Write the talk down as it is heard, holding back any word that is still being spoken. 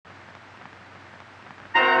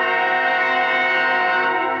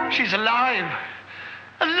She's alive.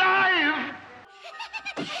 Alive!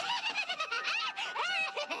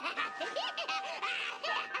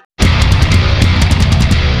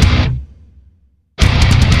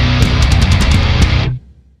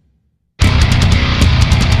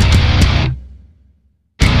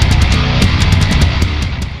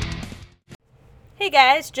 Hey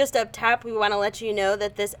guys, just up top, we want to let you know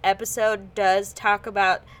that this episode does talk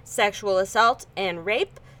about sexual assault and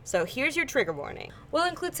rape, so here's your trigger warning. We'll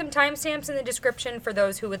include some timestamps in the description for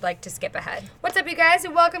those who would like to skip ahead. What's up, you guys,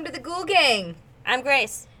 and welcome to the Ghoul Gang. I'm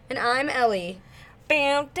Grace. And I'm Ellie.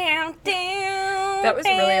 Bow, down, down. That was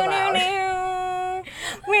really loud.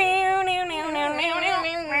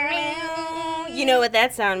 You know what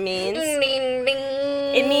that sound means? Ding,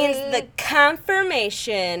 ding. It means the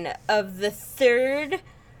confirmation of the third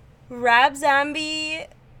Rob Zombie...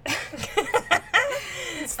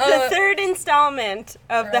 It's the third installment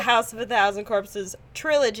of the House of a Thousand Corpses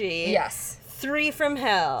trilogy. Yes. 3 from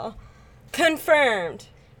Hell. Confirmed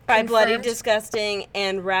by Bloody Disgusting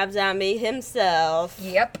and Rob Zombie himself.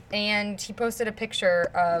 Yep, and he posted a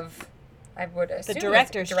picture of, I would assume, the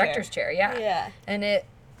director's chair. Yeah. And it,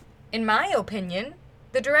 in my opinion,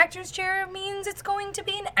 the director's chair means it's going to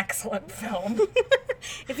be an excellent film.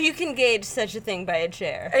 If you can gauge such a thing by a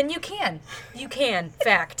chair. And you can.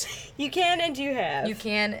 Fact. You can and you have. You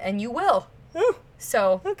can and you will. Oh,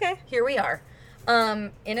 so, okay. Here we are.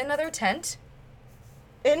 In another tent.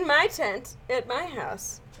 In my tent at my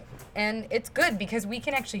house. And it's good because we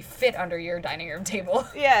can actually fit under your dining room table.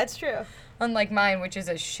 Yeah, it's true. Unlike mine, which is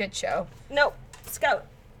a shit show. Nope. Scout.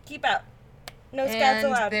 Keep out. No scouts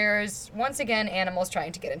allowed. And there's, once again, animals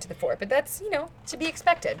trying to get into the fort. But that's, to be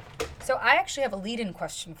expected. So I actually have a lead-in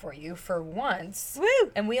question for you for once.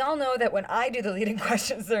 Woo! And we all know that when I do the lead-in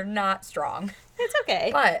questions, they're not strong. It's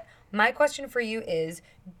okay. But my question for you is,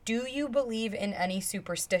 do you believe in any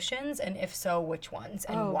superstitions? And if so, which ones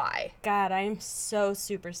and why? God, I'm so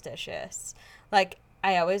superstitious. Like,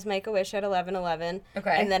 I always make a wish at 11:11.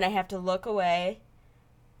 Okay. And then I have to look away.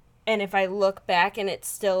 And if I look back and it's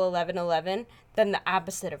still 11:11, then the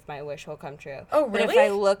opposite of my wish will come true. Oh, really? But if I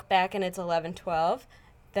look back and it's 11:12,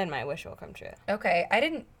 then my wish will come true. Okay, I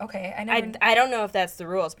never... I don't know if that's the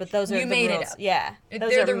rules, but those are the rules. You made it up. Yeah.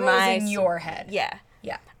 They're the rules in your head. Yeah.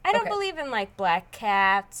 Yeah. I don't believe in, like, black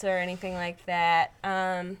cats or anything like that.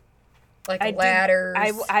 Like ladders.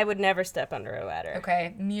 I would never step under a ladder.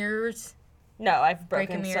 Okay. Mirrors. No, I've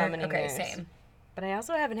broken Break a so mirror. many Okay, mirrors. same. But I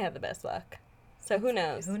also haven't had the best luck. So who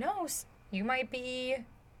knows? Who knows? You might be...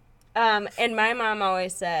 And my mom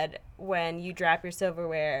always said, when you drop your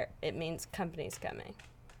silverware, it means company's coming.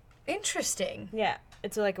 Interesting. Yeah.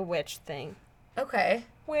 It's like a witch thing. Okay.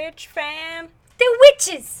 Witch fam. The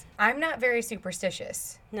witches! I'm not very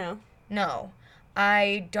superstitious. No. No.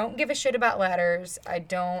 I don't give a shit about ladders. I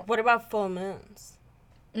don't... What about full moons?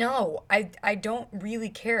 No. I don't really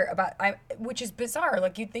care about... which is bizarre.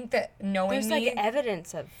 Like, you'd think that knowing There's, like,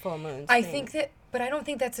 evidence of full moons. I think that... But I don't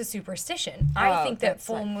think that's a superstition. I think that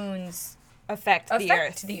full moons... Affect the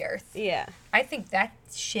earth. Yeah. I think that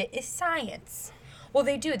shit is science. Well,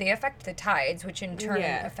 they do. They affect the tides, which in turn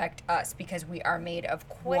affect us because we are made of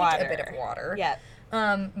quite a bit of water. Yeah.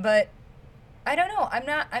 But I don't know.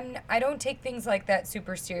 I don't take things like that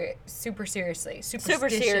super seriously. Super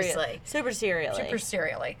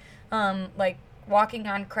serially. Like walking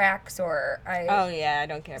on cracks or I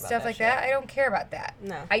don't care about stuff like that. I don't care about that.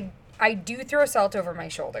 No. I do throw salt over my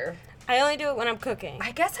shoulder. I only do it when I'm cooking.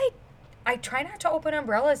 I guess I try not to open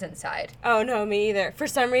umbrellas inside. Oh, no, me either. For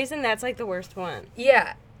some reason, that's, like, the worst one.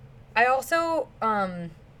 Yeah. I also,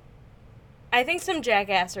 I think some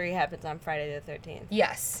jackassery happens on Friday the 13th.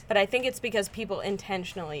 Yes. But I think it's because people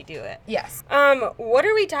intentionally do it. Yes. What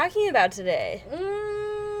are we talking about today?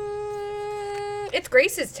 It's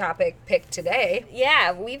Grace's topic pick today.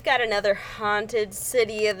 Yeah, we've got another haunted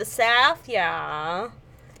city of the South, y'all.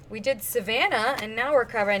 We did Savannah, and now we're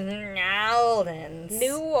covering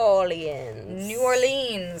New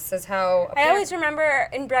Orleans is how... I always remember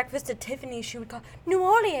in Breakfast at Tiffany's, she would call, New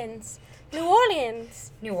Orleans.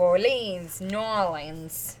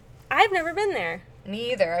 I've never been there.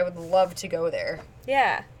 Me either. I would love to go there.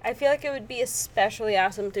 Yeah. I feel like it would be especially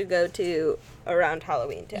awesome to go to around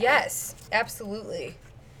Halloween time. Yes, absolutely.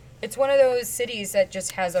 It's one of those cities that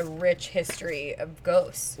just has a rich history of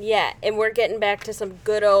ghosts. Yeah, and we're getting back to some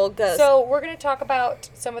good old ghosts. So we're going to talk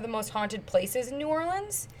about some of the most haunted places in New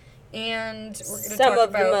Orleans, and we're going to talk about... some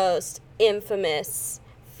of the most infamous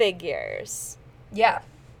figures. Yeah,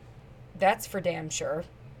 that's for damn sure.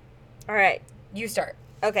 All right. You start.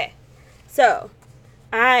 Okay, so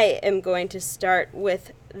I am going to start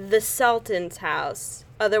with the Sultan's house,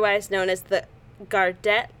 otherwise known as the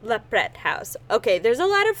Gardet Lapret House. Okay, there's a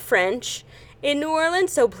lot of French in New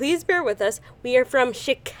Orleans, so please bear with us. We are from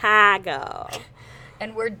Chicago.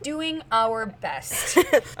 And we're doing our best.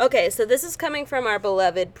 Okay, so this is coming from our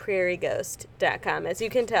beloved prairieghost.com, as you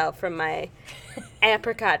can tell from my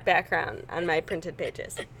apricot background on my printed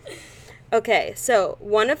pages. Okay, so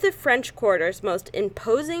one of the French Quarter's most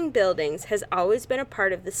imposing buildings has always been a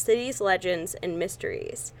part of the city's legends and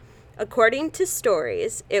mysteries. According to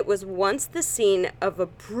stories, it was once the scene of a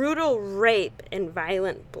brutal rape and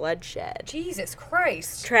violent bloodshed. Jesus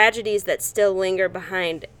Christ. Tragedies that still linger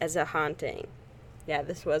behind as a haunting. Yeah,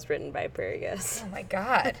 this was written by Prairie Ghost. Oh my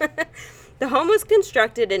God. The home was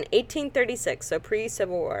constructed in 1836, so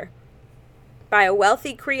pre-Civil War, by a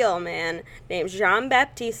wealthy Creole man named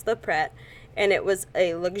Jean-Baptiste Lapret, and it was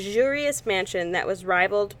a luxurious mansion that was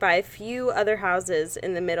rivaled by a few other houses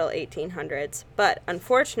in the middle 1800s. But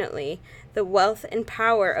unfortunately, the wealth and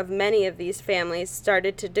power of many of these families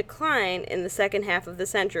started to decline in the second half of the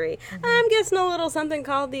century. Mm-hmm. I'm guessing a little something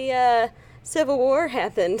called the Civil War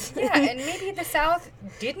happened. Yeah, and maybe the South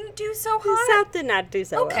didn't do so hot? The South did not do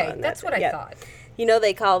so well. Okay, that's what I thought. You know,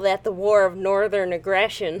 they call that the War of Northern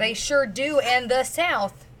Aggression. They sure do, and the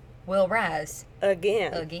South will rise.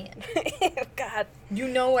 Again. God. You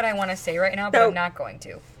know what I want to say right now, but I'm not going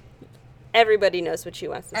to. Everybody knows what she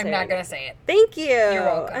wants to say. I'm not going to say it. Thank you. You're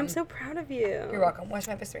welcome. I'm so proud of you. You're welcome. What's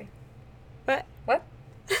my +3? What?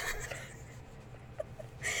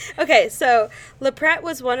 Okay, so Lapret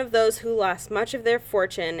was one of those who lost much of their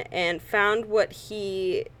fortune and found that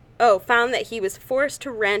he was forced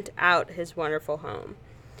to rent out his wonderful home.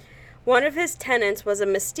 One of his tenants was a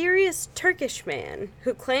mysterious Turkish man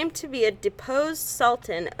who claimed to be a deposed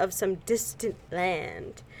sultan of some distant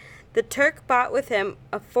land. The Turk bought with him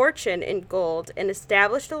a fortune in gold and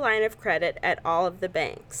established a line of credit at all of the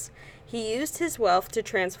banks. He used his wealth to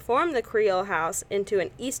transform the Creole house into an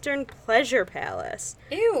Eastern pleasure palace.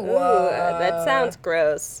 Ew. Ooh, that sounds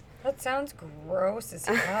gross. That sounds gross as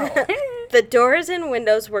hell. The doors and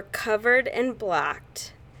windows were covered and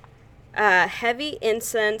blocked. Heavy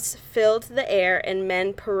incense filled the air, and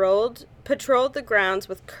men patrolled the grounds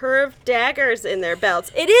with curved daggers in their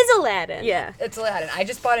belts. It is Aladdin. Yeah. It's Aladdin. I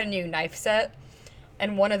just bought a new knife set,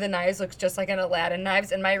 and one of the knives looks just like an Aladdin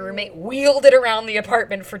knives, and my roommate wheeled it around the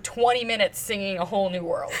apartment for 20 minutes singing A Whole New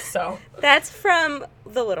World, so. That's from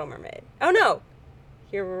The Little Mermaid. Oh, no.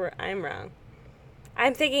 I'm wrong.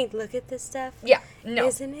 I'm thinking, look at this stuff. Yeah, no.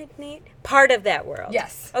 Isn't it neat? Part of that world.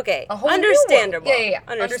 Yes. Okay. A whole understandable. New world. Yeah.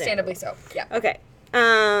 Understandably so. Yeah. Okay.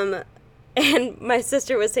 And my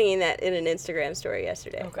sister was singing that in an Instagram story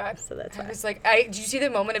yesterday. Oh, God. So that's why. I was like, did you see the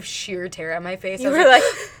moment of sheer terror on my face? You were like,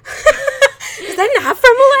 is that not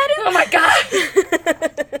from Aladdin? Oh, my God.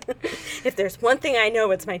 If there's one thing I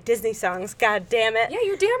know, it's my Disney songs. God damn it. Yeah,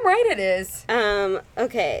 you're damn right it is.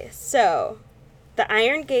 Okay, so the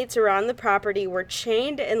iron gates around the property were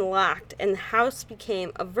chained and locked, and the house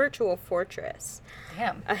became a virtual fortress.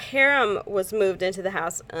 Damn. A harem was moved into the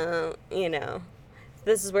house,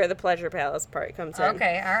 This is where the pleasure palace part comes in.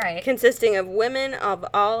 Okay, all right. Consisting of women of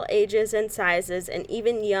all ages and sizes, and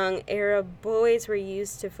even young Arab boys were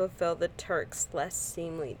used to fulfill the Turks' less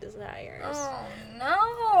seemly desires. Oh, no.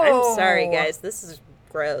 I'm sorry, guys. This is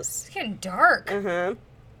gross. It's getting dark.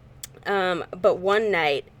 But one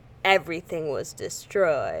night, everything was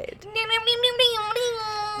destroyed.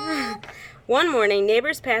 One morning,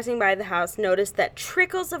 neighbors passing by the house noticed that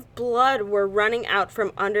trickles of blood were running out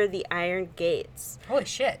from under the iron gates. Holy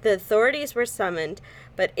shit. The authorities were summoned,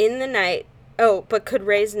 but could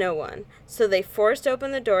raise no one. So they forced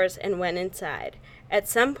open the doors and went inside. At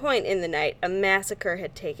some point in the night, a massacre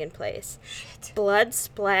had taken place. Shit. Blood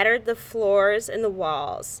splattered the floors and the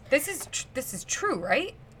walls. This is true,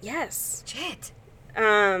 right? Yes. Shit.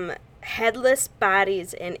 Headless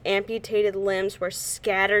bodies and amputated limbs were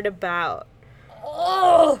scattered about.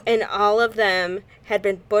 Oh! And all of them had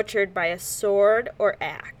been butchered by a sword or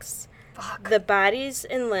axe. Fuck. The bodies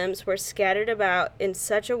and limbs were scattered about in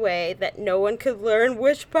such a way that no one could learn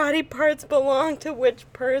which body parts belonged to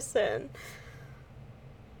which person.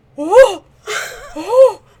 Oh!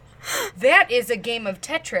 Oh! That is a game of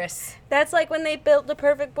Tetris. That's like when they built the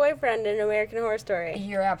perfect boyfriend in American Horror Story.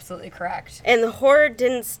 You're absolutely correct. And the horror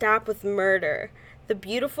didn't stop with murder. The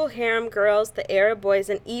beautiful harem girls, the Arab boys,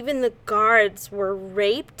 and even the guards were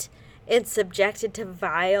raped and subjected to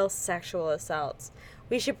vile sexual assaults.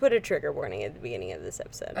 We should put a trigger warning at the beginning of this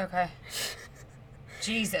episode. Okay.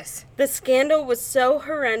 Jesus. The scandal was so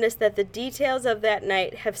horrendous that the details of that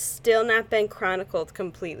night have still not been chronicled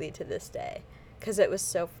completely to this day. Because it was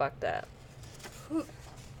so fucked up.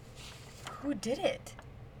 Who did it?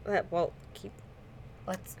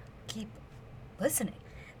 Let's listening.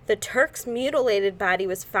 The Turk's mutilated body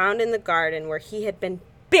was found in the garden where he had been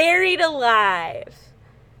buried alive.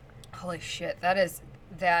 Holy shit,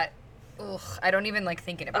 ugh, I don't even like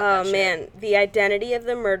thinking about Oh that shit. man, the identity of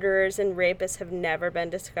the murderers and rapists have never been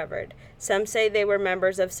discovered. Some say they were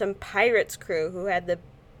members of some pirates crew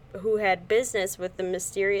who had business with the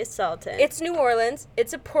mysterious Sultan. It's New Orleans,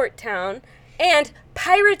 it's a port town, and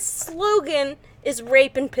pirates' slogan is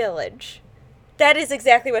rape and pillage. That is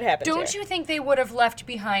exactly what happened Don't here. you think they would have left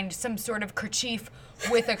behind some sort of kerchief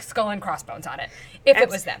with a skull and crossbones on it if it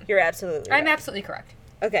was them? You're absolutely I'm right. absolutely correct.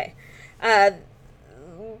 Okay.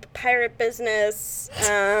 Pirate business.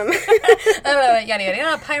 Yada, yada,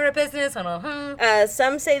 yada. Pirate business.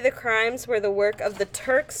 Some say the crimes were the work of the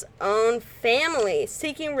Turks' own family,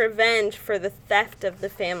 seeking revenge for the theft of the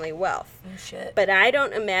family wealth. Oh, shit. But I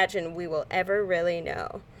don't imagine we will ever really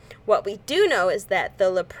know. What we do know is that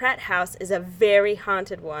the LaPrette house is a very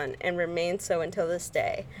haunted one and remains so until this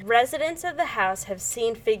day. Residents of the house have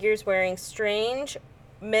seen figures wearing strange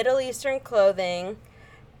Middle Eastern clothing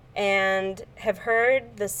and have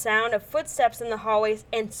heard the sound of footsteps in the hallways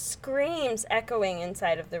and screams echoing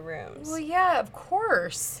inside of the rooms. Well, yeah, of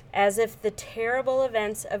course. As if the terrible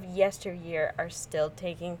events of yesteryear are still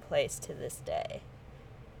taking place to this day.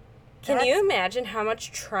 Can you imagine how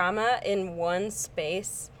much trauma in one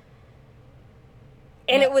space?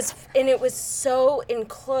 And it was so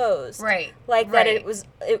enclosed. Right. Like right.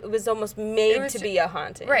 that it was almost made to be a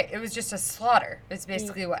haunting. Right. It was just a slaughter. It's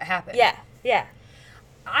basically what happened. Yeah. Yeah.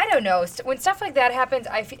 I don't know. When stuff like that happens,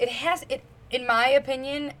 in my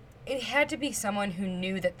opinion, it had to be someone who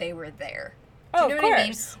knew that they were there. Do you know what I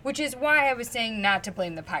mean? Which is why I was saying not to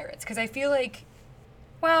blame the pirates, because I feel like,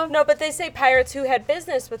 well, no, but they say pirates who had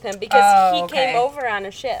business with him because he came over on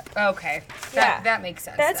a ship. Okay. That makes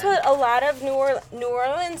sense. That's then. what a lot of New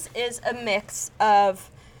Orleans is, a mix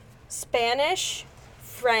of Spanish,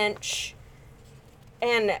 French,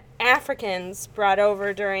 and Africans brought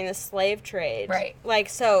over during the slave trade. Right. Like,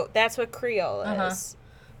 so that's what Creole is.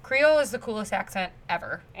 Creole is the coolest accent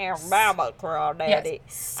ever. Alabama Creole, daddy.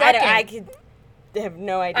 Yes. Second, I could have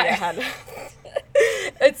no idea how to...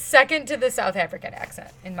 It's second to the South African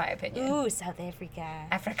accent, in my opinion. Ooh, South Africa.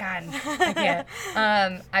 African. I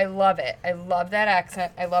can't. I love it. I love that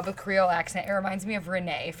accent. I love a Creole accent. It reminds me of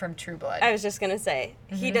Renee from True Blood. I was just going to say,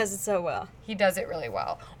 he does it so well. He does it really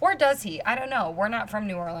well. Or does he? I don't know. We're not from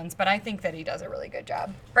New Orleans, but I think that he does a really good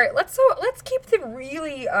job. All right, let's keep the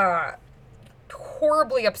really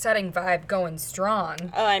horribly upsetting vibe going strong.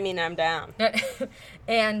 Oh, I mean, I'm down.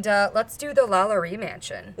 And let's do the Lalaurie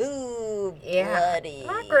mansion. Ooh, Yeah. bloody.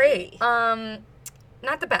 Not great.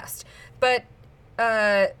 Not the best. But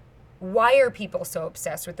why are people so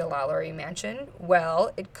obsessed with the Lalaurie mansion?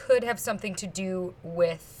 Well, it could have something to do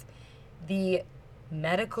with the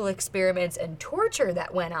medical experiments and torture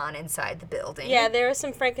that went on inside the building. Yeah, there was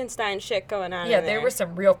some Frankenstein shit going on. Yeah, in there was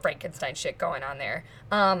some real Frankenstein shit going on there.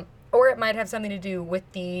 Or it might have something to do with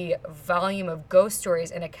the volume of ghost stories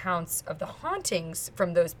and accounts of the hauntings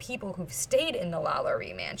from those people who've stayed in the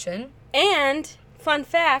Lalaurie mansion. And, fun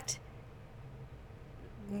fact,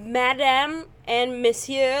 Madame and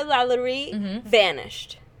Monsieur Lalaurie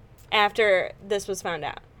vanished after this was found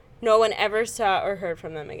out. No one ever saw or heard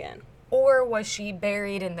from them again. Or was she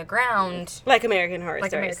buried in the ground? Like American Horror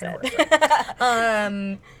Like Story American said.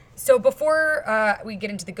 Horror Story. So before we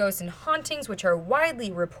get into the ghosts and hauntings, which are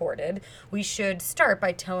widely reported, we should start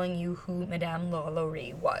by telling you who Madame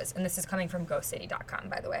Lalaurie was. And this is coming from GhostCity.com,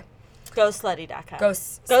 by the way. GhostSlutty.com.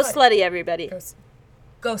 Ghost Slutty, everybody.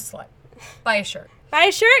 Ghost slut. Buy a shirt. Buy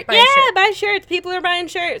a shirt. Buy a shirt. Buy shirts. People are buying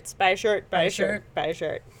shirts. Buy a shirt. Buy Buy a a shirt. shirt. Buy a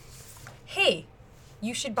shirt. Hey,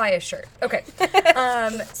 you should buy a shirt. Okay.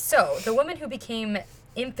 So the woman who became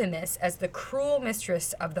infamous as the cruel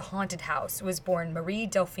mistress of the haunted house was born Marie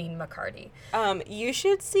Delphine McCarty. You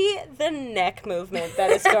should see the neck movement that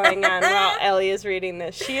is going on while Ellie is reading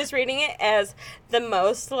this. She is reading it as the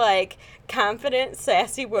most, like, confident,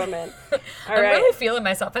 sassy woman. All I'm right. really feeling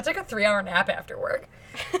myself. I took a 3-hour nap after work.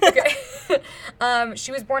 Okay.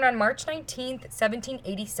 She was born on March 19th,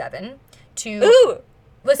 1787 to... Ooh!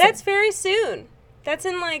 Listen. That's very soon. That's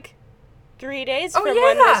in, like, 3 days Oh, from yeah.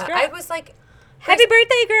 when this dropped. I was like... Happy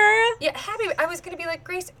birthday, girl! Yeah, happy. I was going to be like,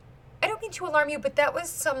 Grace, I don't mean to alarm you, but that was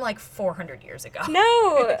some, like, 400 years ago.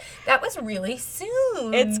 No! That was really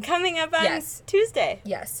soon. It's coming up on Tuesday.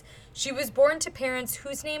 Yes. She was born to parents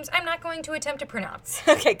whose names I'm not going to attempt to pronounce.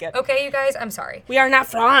 Okay, good. Okay, you guys? I'm sorry. We are not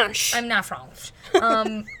French. I'm not French.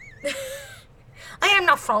 I am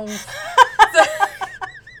not French.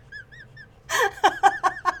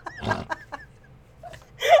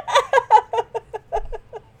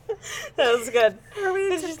 That was good.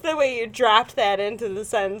 It's just the way you dropped that into the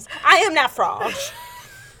sentence. I am not French.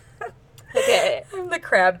 Okay. I'm the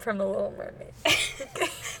crab from The Little Mermaid.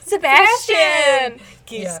 Sebastian!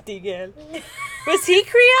 Gistigan. Was he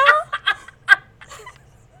Creole?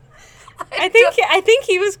 I think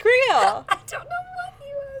he was Creole. I don't know what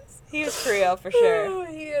he was. He was Creole for sure. Oh,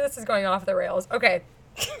 yeah, this is going off the rails. Okay.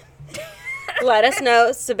 Let us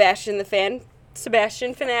know, Sebastian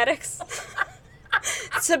fanatics.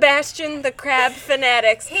 Sebastian the crab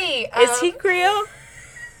fanatics. Hey, is he Creole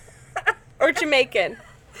or Jamaican?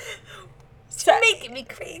 Making me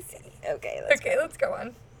crazy. Okay, let's go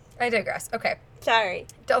on. I digress. Okay. Sorry.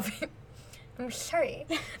 Delphine. I'm sorry.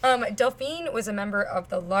 Delphine was a member of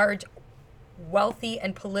the large, wealthy,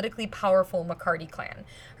 and politically powerful McCarty clan.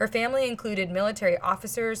 Her family included military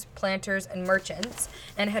officers, planters, and merchants,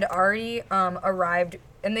 and had already arrived,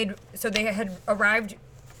 and they had arrived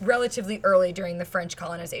relatively early during the French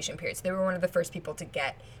colonization period. So they were one of the first people to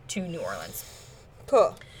get to New Orleans.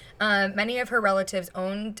 Cool. Many of her relatives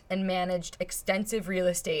owned and managed extensive real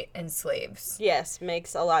estate and slaves. Yes,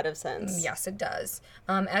 makes a lot of sense. Yes, it does.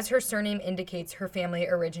 As her surname indicates, her family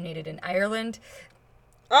originated in Ireland.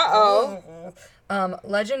 Uh-oh.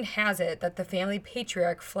 Legend has it that the family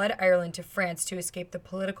patriarch fled Ireland to France to escape the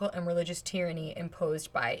political and religious tyranny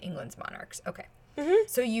imposed by England's monarchs. Okay. Mm-hmm.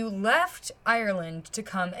 So you left Ireland to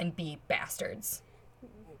come and be bastards.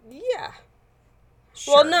 Yeah.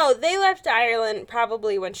 Sure. Well, no, they left Ireland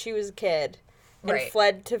probably when she was a kid and Right.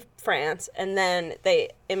 fled to France, and then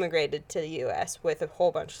they immigrated to the U.S. with a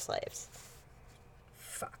whole bunch of slaves.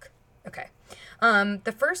 Fuck. Okay.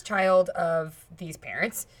 The first child of these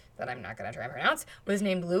parents, that I'm not going to try and pronounce, was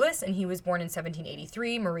named Louis, and he was born in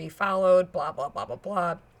 1783. Marie followed, blah, blah, blah, blah,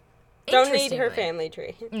 blah. Don't need her family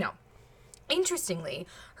tree. No. Interestingly,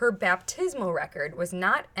 her baptismal record was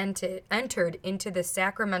not entered into the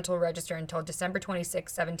sacramental register until December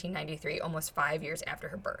 26, 1793, almost 5 years after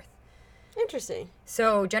her birth. Interesting.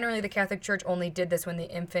 So, generally, the Catholic Church only did this when the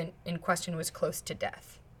infant in question was close to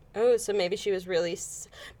death. Oh, so maybe she was really...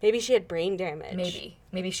 Maybe she had brain damage. Maybe.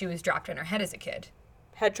 Maybe she was dropped on her head as a kid.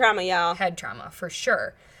 Head trauma, y'all. Head trauma, for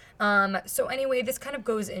sure. So anyway, this kind of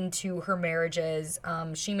goes into her marriages.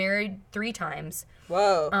 She married 3 times.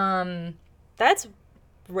 Whoa. That's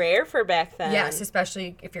rare for back then. Yes,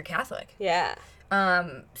 especially if you're Catholic. Yeah.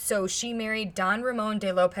 So she married Don Ramon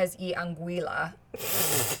de Lopez y Anguilla.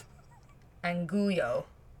 Anguyo.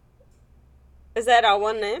 Is that all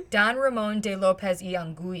one name? Don Ramon de Lopez y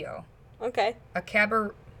Anguyo. Okay. A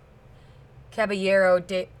caballero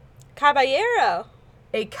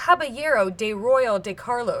de Royal de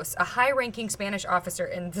Carlos, a high-ranking Spanish officer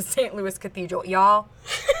in the St. Louis Cathedral. Y'all,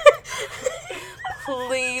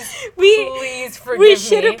 please forgive me. We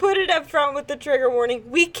should have put it up front with the trigger warning.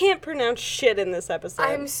 We can't pronounce shit in this episode.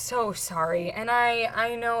 I'm so sorry, and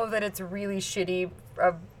I know that it's really shitty.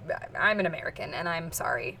 I'm an American, and I'm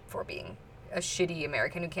sorry for being a shitty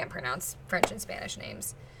American who can't pronounce French and Spanish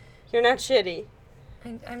names. You're not shitty.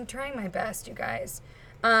 I'm trying my best, you guys.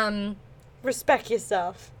 Respect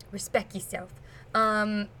yourself. Respect yourself.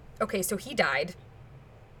 Okay, so he died.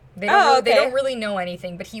 They don't really know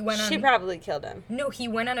anything, but he went on... She probably killed him. No, he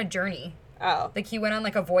went on a journey. Oh. Like, he went on,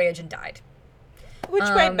 like, a voyage and died. Which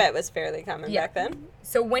I bet was fairly common back then.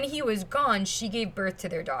 So when he was gone, she gave birth to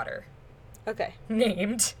their daughter. Okay.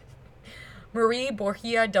 Named Marie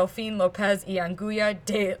Borgia Delphine Lopez y Anguilla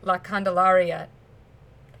de la Candelaria.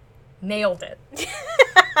 Nailed it.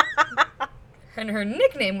 And her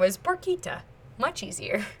nickname was Porquita. Much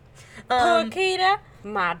easier. Porquita?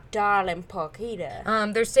 My darling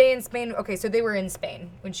Porquita. They're staying in Spain. Okay, so they were in Spain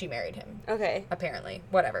when she married him. Okay. Apparently.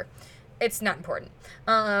 Whatever. It's not important.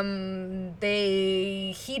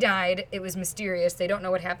 He died. It was mysterious. They don't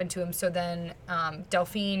know what happened to him. So then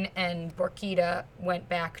Delphine and Borquita went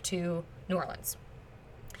back to New Orleans.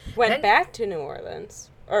 Went back to New Orleans?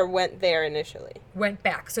 Or went there initially? Went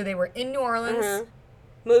back. So they were in New Orleans. Uh-huh.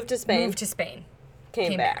 Moved to Spain.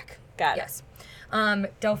 Came back. Got it. Yes.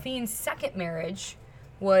 Delphine's second marriage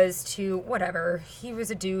was to whatever. He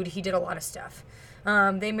was a dude. He did a lot of stuff.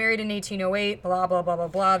 They married in 1808, blah, blah, blah, blah,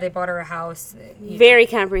 blah. They bought her a house. Very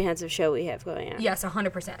comprehensive show we have going on. Yes,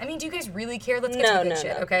 100%. I mean, do you guys really care? Let's get to the good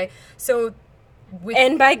shit, no. okay? So,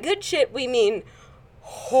 and by good shit, we mean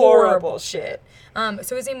horrible shit.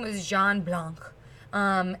 So his name was Jean Blanc.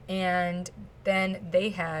 And then they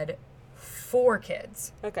had 4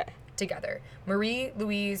 kids. Okay. Together. Marie,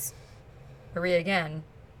 Louise, Marie again,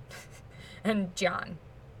 and John.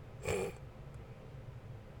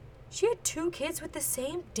 She had 2 kids with the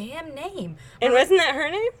same damn name. And wasn't that her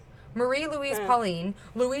name? Marie Louise Pauline,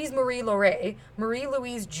 Louise Marie Laure, Marie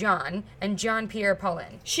Louise John, and John Pierre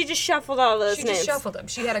Paulin. She just shuffled all those names. She just shuffled them.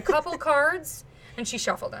 She had a couple cards, and she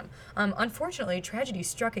shuffled them. Unfortunately, tragedy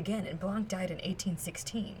struck again, and Blanc died in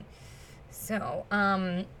 1816. So,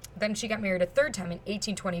 then she got married a third time in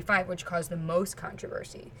 1825, which caused the most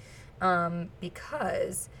controversy,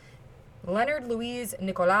 because Leonard Louis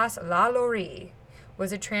Nicolas Lalaurie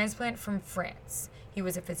was a transplant from France. He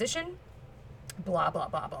was a physician, blah, blah,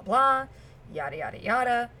 blah, blah, blah, yada, yada,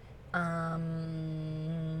 yada.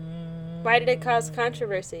 Why did it cause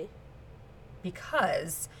controversy?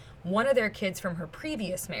 Because one of their kids from her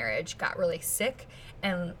previous marriage got really sick,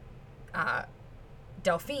 and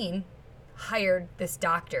Delphine hired this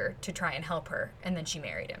doctor to try and help her, and then she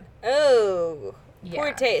married him. Oh, Yeah.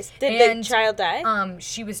 poor taste. Did the child die?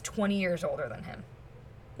 She was 20 years older than him.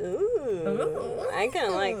 Ooh, I kind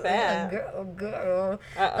of like that. Girl.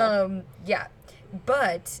 Uh-oh. Yeah,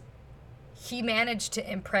 but he managed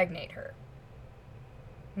to impregnate her.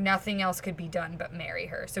 Nothing else could be done but marry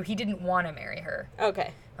her. So he didn't want to marry her.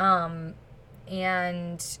 Okay. And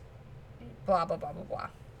blah, blah, blah, blah, blah.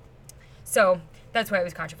 So that's why it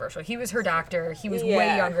was controversial. He was her doctor. He was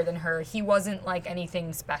way younger than her. He wasn't like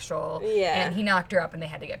anything special. Yeah. And he knocked her up and they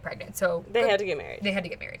had to get pregnant. So They had to get married. They had to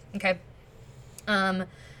get married. Okay.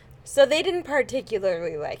 So they didn't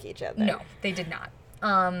particularly like each other. No, they did not.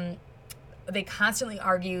 They constantly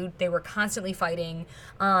argued. They were constantly fighting.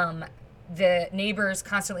 The neighbors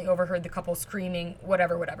constantly overheard the couple screaming,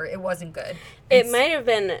 whatever. It wasn't good. It might have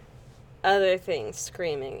been other things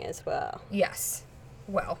screaming as well. Yes.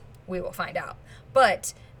 Well, we will find out.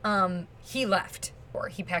 But he left, or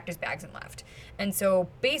he packed his bags and left. And so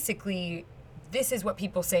basically, this is what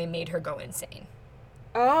people say made her go insane.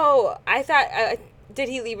 Oh, I thought... did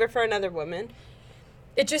he leave her for another woman?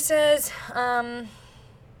 It just says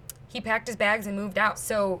he packed his bags and moved out.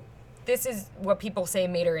 So this is what people say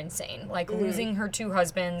made her insane. Like losing her two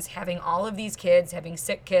husbands, having all of these kids, having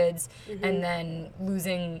sick kids, and then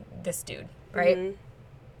losing this dude, right?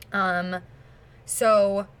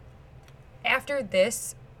 So after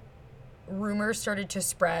this, rumors started to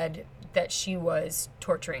spread that she was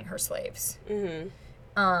torturing her slaves.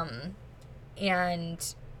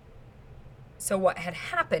 And so what had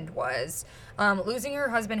happened was losing her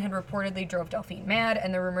husband had reportedly drove Delphine mad,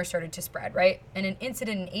 and the rumors started to spread, right? And an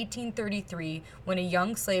incident in 1833, when a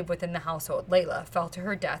young slave within the household, Layla, fell to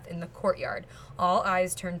her death in the courtyard, all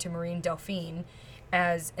eyes turned to Marine Delphine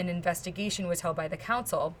as an investigation was held by the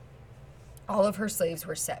council. All of her slaves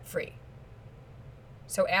were set free.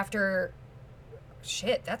 So after...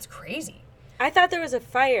 Shit, that's crazy. I thought there was a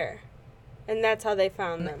fire, and that's how they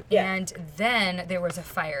found them. And then there was a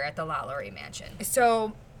fire at the Lalaurie mansion.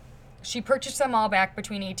 So she purchased them all back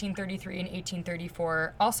between 1833 and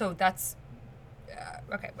 1834. Also, that's...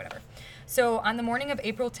 okay, whatever. So on the morning of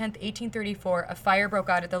April 10th, 1834, a fire broke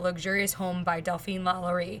out at the luxurious home by Delphine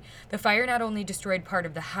Lalaurie. The fire not only destroyed part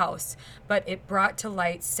of the house, but it brought to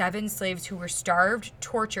light 7 slaves who were starved,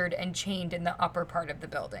 tortured, and chained in the upper part of the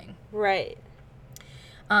building. Right.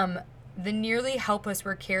 The nearly helpless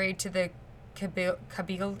were carried to the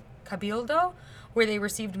Cabildo, where they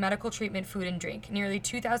received medical treatment, food, and drink. Nearly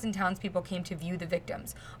 2,000 townspeople came to view the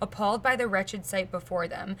victims. Appalled by the wretched sight before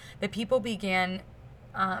them, the people began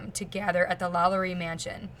to gather at the Lalaurie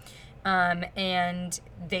mansion. And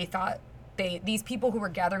they thought these people who were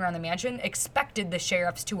gathering around the mansion expected the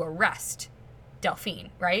sheriffs to arrest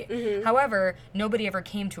Delphine, right? However, nobody ever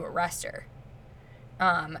came to arrest her.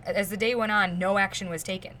 As the day went on, no action was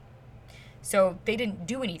taken. So they didn't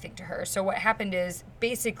do anything to her. So what happened is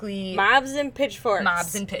basically... Mobs and pitchforks.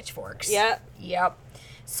 Mobs and pitchforks. Yep.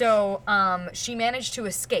 So she managed to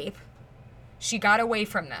escape. She got away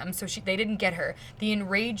from them, so they didn't get her. The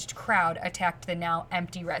enraged crowd attacked the now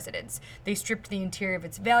empty residence. They stripped the interior of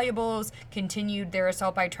its valuables, continued their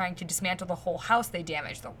assault by trying to dismantle the whole house. They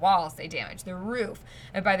damaged the walls, they damaged the roof.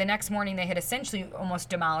 And by the next morning, they had essentially almost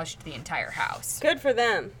demolished the entire house. Good for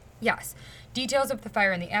them. Yes. Details of the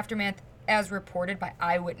fire and the aftermath, as reported by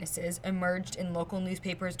eyewitnesses, emerged in local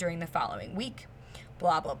newspapers during the following week.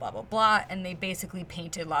 Blah, blah, blah, blah, blah. And they basically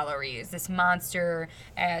painted Lalaurie as this monster,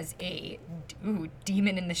 as a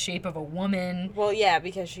demon in the shape of a woman. Well, yeah,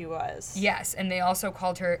 because she was. Yes, and they also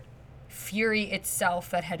called her Fury itself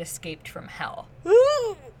that had escaped from hell.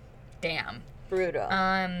 Damn. Brutal.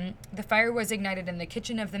 The fire was ignited in the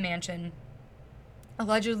kitchen of the mansion,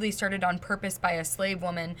 allegedly started on purpose by a slave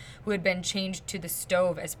woman who had been chained to the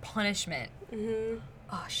stove as punishment.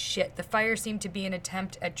 Oh, shit. The fire seemed to be an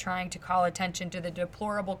attempt at trying to call attention to the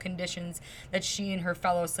deplorable conditions that she and her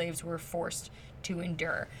fellow slaves were forced to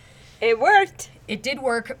endure. It worked. It did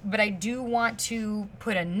work, but I do want to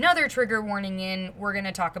put another trigger warning in. We're going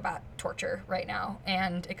to talk about torture right now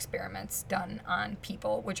and experiments done on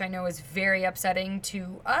people, which I know is very upsetting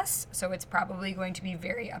to us, so it's probably going to be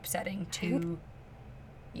very upsetting to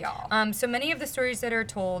y'all. So many of the stories that are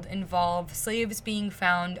told involve slaves being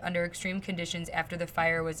found under extreme conditions after the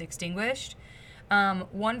fire was extinguished.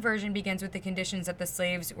 One version begins with the conditions that the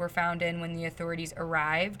slaves were found in when the authorities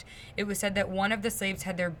arrived. It was said that one of the slaves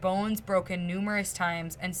had their bones broken numerous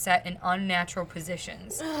times and set in unnatural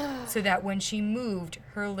positions, so that when she moved,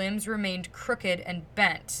 her limbs remained crooked and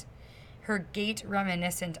bent, her gait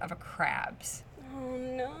reminiscent of a crab's. Oh,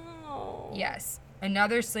 no. Yes.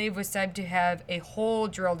 Another slave was said to have a hole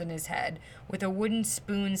drilled in his head with a wooden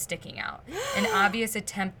spoon sticking out, an obvious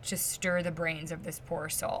attempt to stir the brains of this poor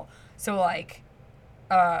soul. So, like,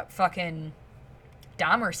 fucking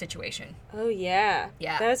Dahmer situation. Oh, yeah.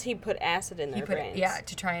 Yeah. That was he put acid in their brains. Yeah,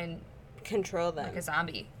 to try and control them. like a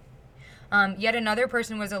zombie. Yet another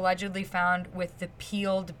person was allegedly found with the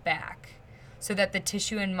peeled back, so that the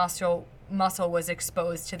tissue and muscle was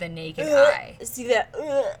exposed to the naked eye. See that?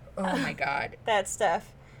 Oh my god. That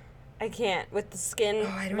stuff. I can't. With the skin. Oh,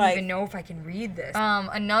 I don't even know if I can read this.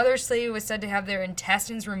 Another slave was said to have their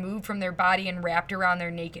intestines removed from their body and wrapped around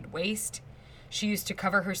their naked waist. She used to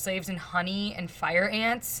cover her slaves in honey and fire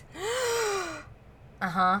ants.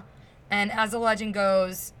 And as the legend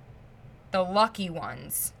goes, the lucky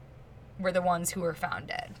ones were the ones who were found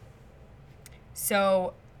dead.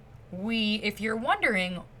 So, if you're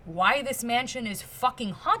wondering why this mansion is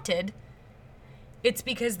fucking haunted, it's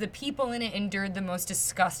because the people in it endured the most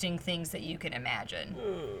disgusting things that you can imagine.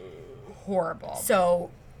 Horrible.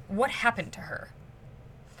 So, what happened to her?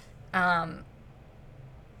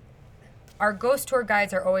 Our ghost tour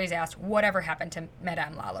guides are always asked, whatever happened to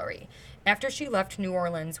Madame Lalaurie? After she left New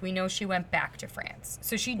Orleans, we know she went back to France.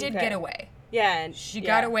 So she did get away. Yeah. And She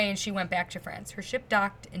got away and she went back to France. Her ship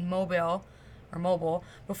docked in Mobile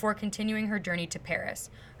before continuing her journey to Paris.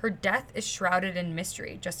 Her death is shrouded in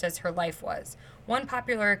mystery, just as her life was. One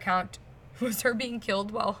popular account was her being killed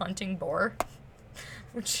while hunting boar.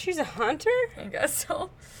 She's a hunter? I guess so.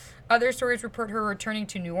 Other stories report her returning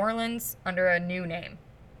to New Orleans under a new name.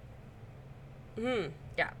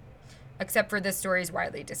 Yeah. Except for this story is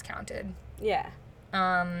widely discounted. Yeah.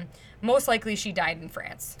 Most likely she died in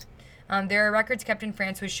France. There are records kept in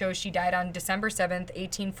France which show she died on December 7th,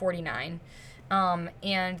 1849.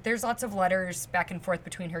 And there's lots of letters back and forth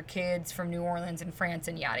between her kids from New Orleans and France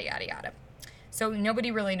and yada, yada, yada. So nobody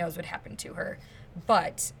really knows what happened to her.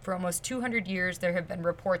 But for almost 200 years, there have been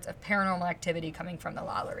reports of paranormal activity coming from the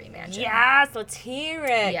Lalaurie mansion. Yes, let's hear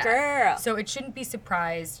it, girl. So it shouldn't be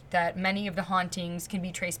surprised that many of the hauntings can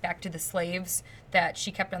be traced back to the slaves that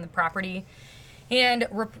she kept on the property. And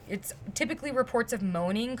it's typically reports of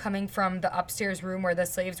moaning coming from the upstairs room where the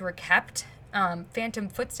slaves were kept. Phantom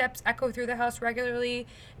footsteps echo through the house regularly.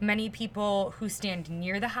 Many people who stand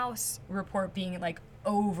near the house report being, like,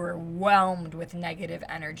 overwhelmed with negative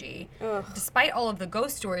energy. Ugh. Despite all of the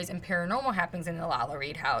ghost stories and paranormal happenings in the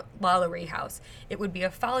Lalaurie house, it would be a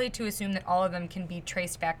folly to assume that all of them can be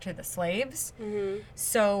traced back to the slaves. Mm-hmm.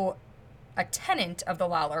 So, a tenant of the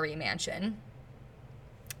Lalaurie mansion,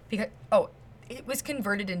 it was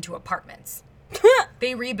converted into apartments.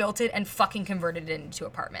 They rebuilt it and fucking converted it into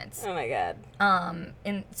apartments. Oh my god.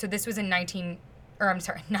 And so this was in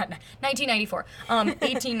 1994.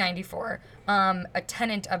 1894. A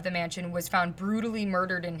tenant of the mansion was found brutally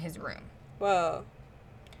murdered in his room. Whoa.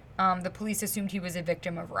 The police assumed he was a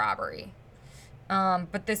victim of robbery.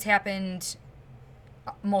 But this happened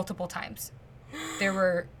multiple times.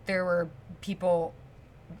 There were people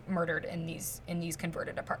murdered in these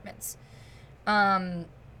converted apartments.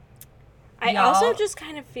 I also just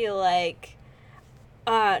kind of feel like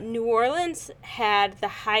New Orleans had the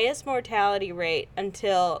highest mortality rate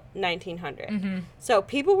until 1900. Mm-hmm. So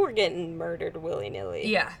people were getting murdered willy-nilly.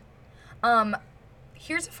 Yeah.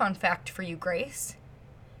 Here's a fun fact for you, Grace.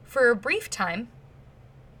 For a brief time,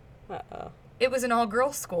 it was an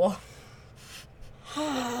all-girls school.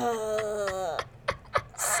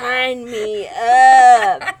 Sign me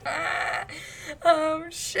up. Oh,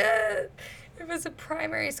 shit. It was a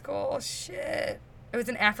primary school. Shit. It was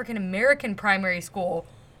an African-American primary school.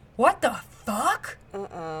 What the fuck?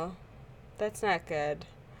 Uh-oh. That's not good.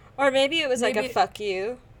 Or maybe it was like a fuck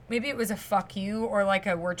you. Maybe it was a fuck you or like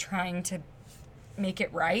a we're trying to make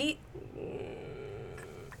it right.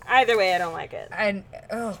 Either way, I don't like it. And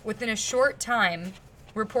within a short time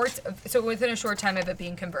of it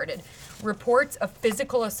being converted, reports of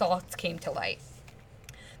physical assaults came to light.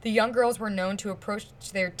 The young girls were known to approach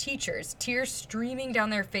their teachers, tears streaming down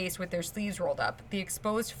their face with their sleeves rolled up. The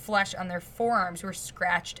exposed flesh on their forearms were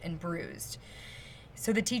scratched and bruised.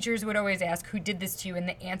 So the teachers would always ask, who did this to you? And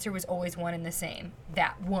the answer was always one and the same.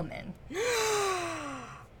 That woman.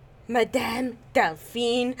 Madame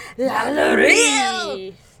Delphine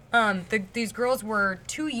Lalaurie. These girls were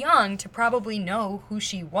too young to probably know who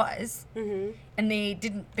she was. Mm-hmm. And they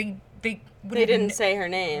didn't say her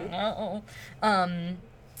name. No.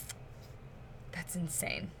 That's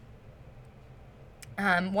insane.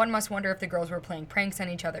 One must wonder if the girls were playing pranks on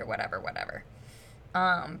each other, whatever.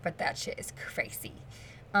 But that shit is crazy.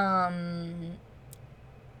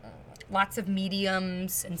 Lots of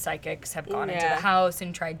mediums and psychics have gone into the house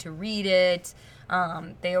and tried to read it.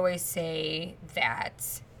 They always say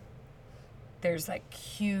that there's like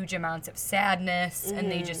huge amounts of sadness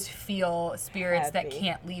and they just feel spirits that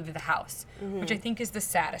can't leave the house, which I think is the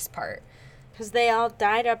saddest part. Because they all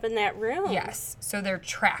died up in that room. Yes. So they're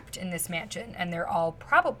trapped in this mansion and they're all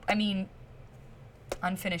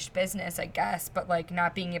unfinished business, I guess, but like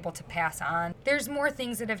not being able to pass on. There's more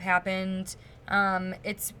things that have happened.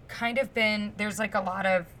 It's kind of been, there's like a lot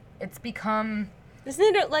of, it's become...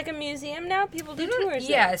 Isn't it like a museum now? People do tours.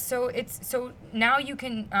 Yeah, so now you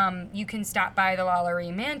can stop by the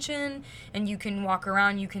Lalaurie mansion and you can walk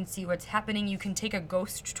around, you can see what's happening, you can take a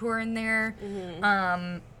ghost tour in there.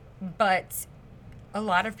 But a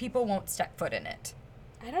lot of people won't step foot in it.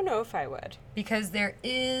 I don't know if I would. Because there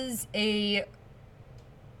is a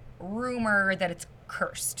rumor that it's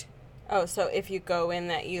cursed. Oh, so if you go in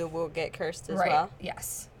that you will get cursed as well? Right,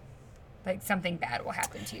 yes. Like something bad will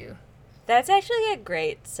happen to you. That's actually a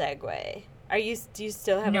great segue. Do you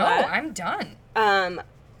still have No, a lot? I'm done.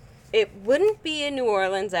 It wouldn't be a New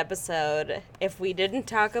Orleans episode if we didn't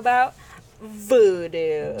talk about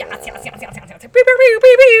voodoo. Yes. Pew, pew, pew, pew,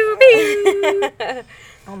 pew.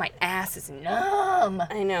 Oh, my ass is numb.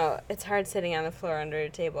 I know. It's hard sitting on the floor under a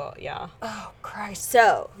table, y'all. Oh, Christ.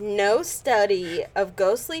 So, no study of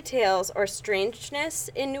ghostly tales or strangeness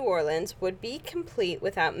in New Orleans would be complete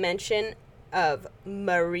without mention of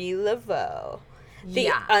Marie Laveau, the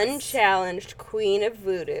unchallenged queen of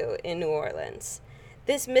voodoo in New Orleans.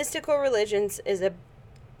 This mystical religion is a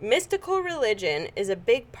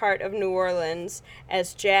big part of New Orleans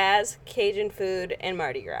as jazz, Cajun food, and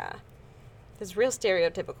Mardi Gras. It's real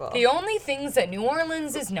stereotypical. The only things that New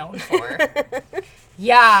Orleans is known for.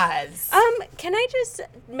 Yes. Can I just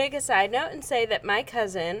make a side note and say that my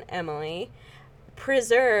cousin, Emily,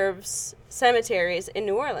 preserves cemeteries in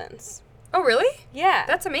New Orleans. Oh, really? Yeah.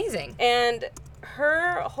 That's amazing. And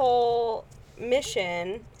her whole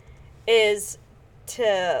mission is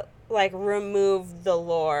to, like, remove the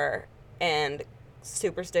lore and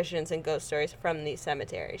superstitions and ghost stories from these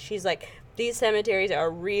cemeteries. She's like, these cemeteries are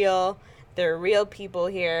real. There are real people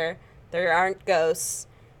here. There aren't ghosts.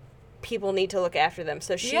 People need to look after them.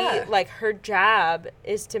 So she, like, her job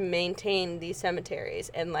is to maintain these cemeteries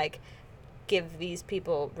and, like, give these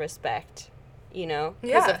people respect. You know?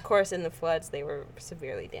 Because, of course, in the floods, they were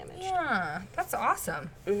severely damaged. Yeah, that's awesome.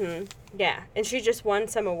 Mm-hmm. Yeah, and she just won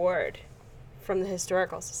some award from the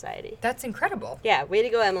Historical Society. That's incredible. Yeah, way to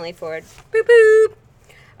go, Emily Ford. Boop, boop.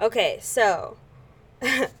 Okay, so,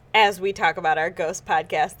 as we talk about our ghost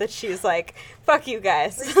podcast, that she's like, fuck you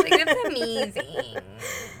guys. It's amazing.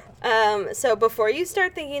 So before you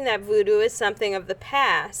start thinking that voodoo is something of the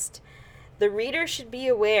past, the reader should be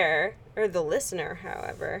aware, or the listener,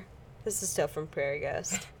 however... This is still from Prairie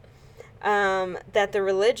Ghost. That the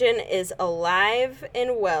religion is alive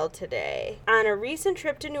and well today. On a recent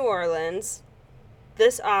trip to New Orleans,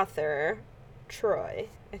 this author, Troy,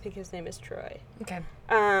 I think his name is Troy. Okay.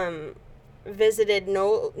 Visited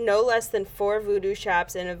no less than 4 voodoo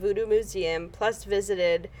shops and a voodoo museum, plus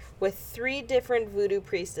visited with 3 different voodoo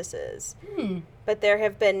priestesses. But there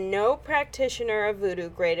have been no practitioner of voodoo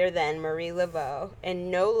greater than Marie Laveau, and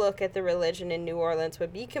no look at the religion in New Orleans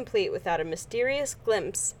would be complete without a mysterious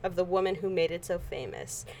glimpse of the woman who made it so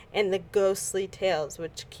famous, and the ghostly tales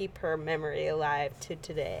which keep her memory alive to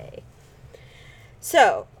today.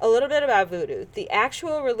 So, a little bit about voodoo. The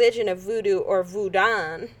actual religion of voodoo, or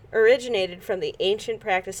voodoo, originated from the ancient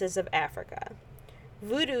practices of Africa.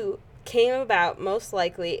 Voodoo came about most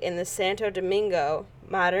likely in the Santo Domingo,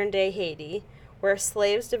 modern-day Haiti, where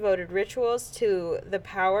slaves devoted rituals to the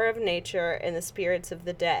power of nature and the spirits of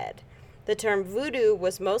the dead. The term voodoo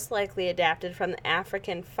was most likely adapted from the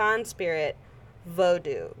African fawn spirit,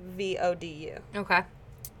 Vodou, V-O-D-U. Okay.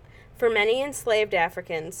 For many enslaved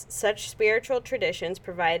Africans, such spiritual traditions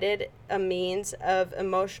provided a means of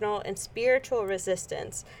emotional and spiritual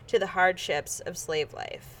resistance to the hardships of slave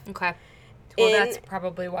life. Okay. Well, that's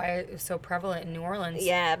probably why it was so prevalent in New Orleans.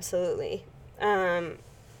 Yeah, absolutely.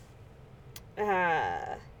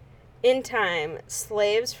 In time,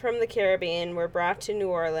 slaves from the Caribbean were brought to New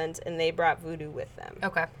Orleans, and they brought voodoo with them.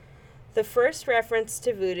 Okay. The first reference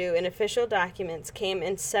to voodoo in official documents came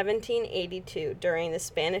in 1782 during the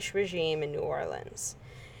Spanish regime in New Orleans.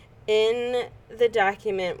 In the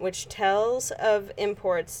document, which tells of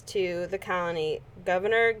imports to the colony,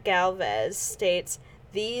 Governor Galvez states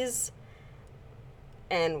these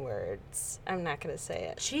N-words. I'm not going to say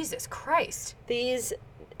it. Jesus Christ. These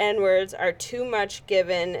N-words are too much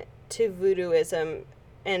given to voodooism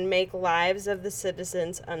and make lives of the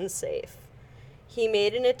citizens unsafe. He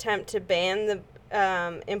made an attempt to ban the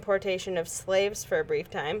importation of slaves for a brief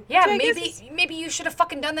time. Yeah, maybe you should have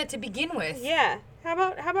fucking done that to begin with. Yeah. How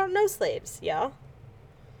about no slaves, y'all?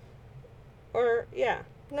 Or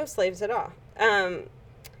no slaves at all. And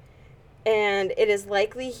it is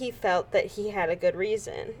likely he felt that he had a good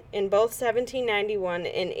reason. In both 1791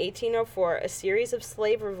 and 1804, a series of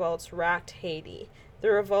slave revolts rocked Haiti.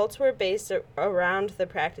 The revolts were based around the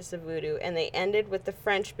practice of voodoo, and they ended with the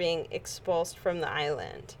French being expulsed from the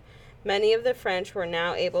island. Many of the French were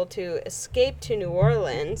now able to escape to New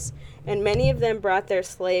Orleans, and many of them brought their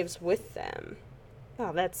slaves with them.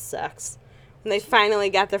 Oh, that sucks. When they finally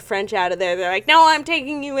got the French out of there, they're like, no, I'm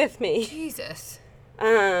taking you with me. Jesus.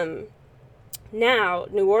 Now,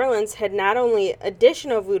 New Orleans had not only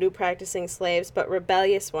additional voodoo practicing slaves, but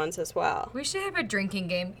rebellious ones as well. We should have a drinking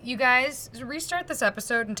game. You guys, restart this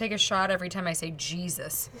episode and take a shot every time I say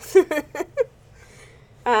Jesus.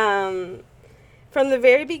 From the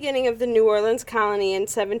very beginning of the New Orleans colony in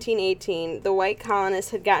 1718, the white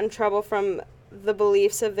colonists had gotten trouble from the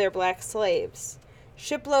beliefs of their black slaves.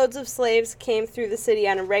 Shiploads of slaves came through the city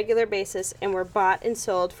on a regular basis and were bought and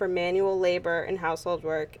sold for manual labor and household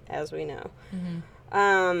work, as we know.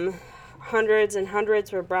 Mm-hmm. Hundreds and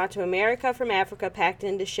hundreds were brought to America from Africa, packed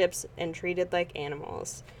into ships, and treated like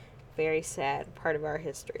animals. Very sad part of our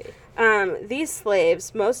history. These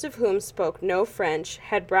slaves, most of whom spoke no French,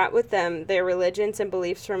 had brought with them their religions and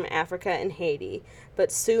beliefs from Africa and Haiti,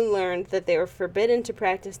 but soon learned that they were forbidden to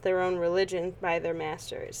practice their own religion by their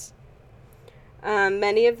masters.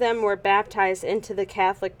 Many of them were baptized into the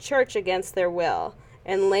Catholic Church against their will,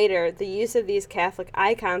 and later the use of these Catholic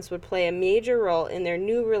icons would play a major role in their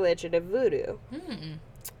new religion of voodoo. Mm.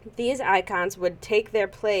 These icons would take their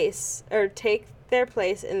place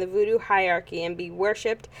in the voodoo hierarchy and be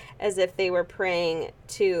worshipped as if they were praying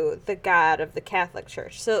to the God of the Catholic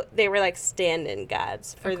Church. So they were like stand-in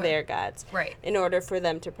gods for their gods, right? In order for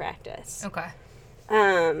them to practice. Okay.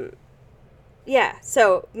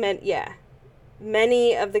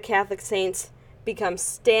 Many of the Catholic saints become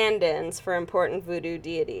stand-ins for important voodoo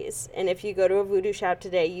deities. And if you go to a voodoo shop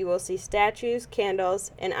today, you will see statues,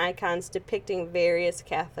 candles, and icons depicting various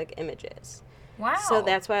Catholic images. Wow. So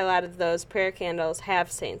that's why a lot of those prayer candles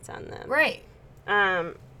have saints on them. Right.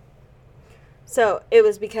 So it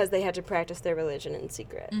was because they had to practice their religion in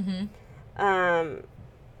secret. Mm-hmm.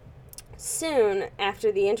 Soon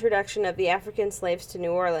after the introduction of the African slaves to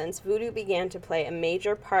New Orleans, voodoo began to play a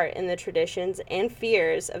major part in the traditions and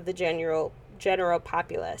fears of the general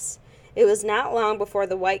populace. It was not long before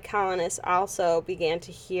the white colonists also began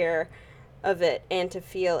to hear of it and to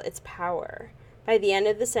feel its power. By the end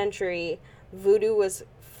of the century, voodoo was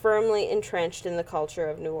firmly entrenched in the culture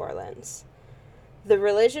of New Orleans. The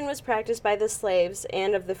religion was practiced by the slaves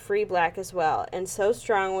and of the free black as well, and so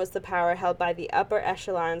strong was the power held by the upper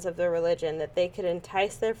echelons of the religion that they could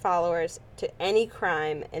entice their followers to any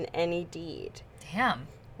crime and any deed. Damn.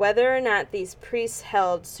 Whether or not these priests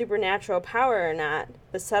held supernatural power or not,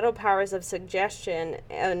 the subtle powers of suggestion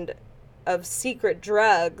and of secret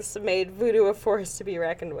drugs made voodoo a force to be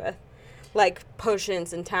reckoned with. Like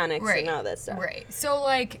potions and tonics and all that stuff. Right. So,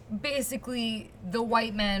 like, basically, the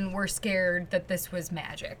white men were scared that this was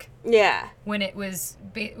magic. Yeah. When it was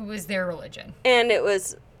their religion. And it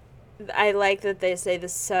was, I like that they say the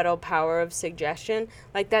subtle power of suggestion.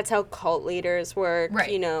 Like, that's how cult leaders work. Right.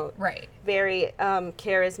 You know. Right. Very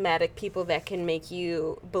charismatic people that can make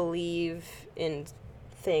you believe in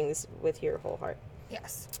things with your whole heart.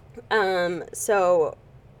 Yes. So,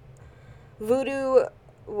 voodoo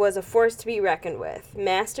was a force to be reckoned with.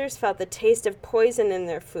 Masters felt the taste of poison in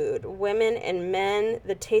their food. Women and men,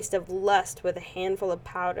 the taste of lust with a handful of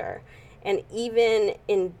powder. And even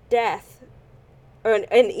death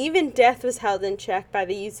was held in check by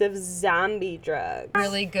the use of zombie drugs.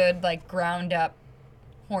 Really good, like, ground up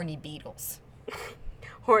horny beetles.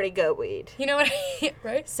 horny goat weed. You know what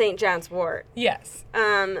right? St. John's wort. Yes.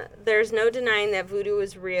 There's no denying that voodoo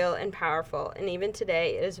is real and powerful, and even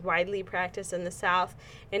today it is widely practiced in the South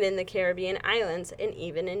and in the Caribbean islands and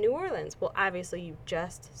even in New Orleans. Well, obviously you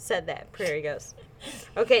just said that, Prairie Ghost.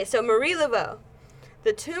 Okay, so Marie Laveau.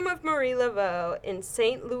 The tomb of Marie Laveau in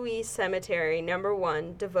St. Louis Cemetery, number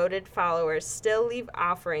 1, devoted followers still leave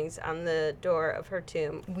offerings on the door of her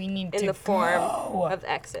tomb. We need in to the form of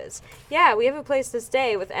X's. Yeah, we have a place to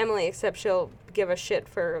stay with Emily, except she'll give a shit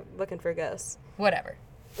for looking for ghosts. Whatever.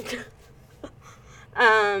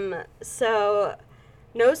 So,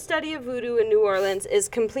 no study of voodoo in New Orleans is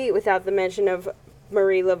complete without the mention of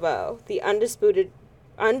Marie Laveau, the undisputed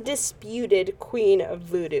queen of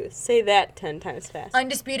voodoo. Say that 10 times fast.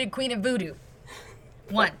 Undisputed queen of voodoo.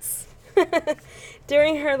 Once.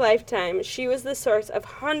 During her lifetime, she was the source of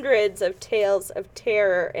hundreds of tales of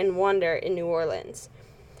terror and wonder in New Orleans.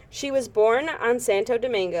 She was born on Santo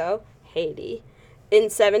Domingo, Haiti, in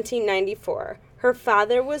 1794. Her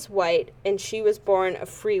father was white, and she was born a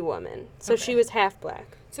free woman, so she was half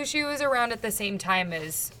black. So she was around at the same time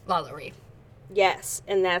as Lalaurie. Yes,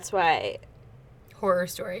 and that's why... Horror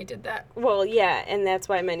Story did that. Well, yeah, and that's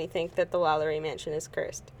why many think that the Lalaurie mansion is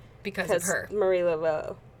cursed. Because of her. Marie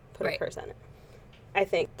Laveau put a curse on it. I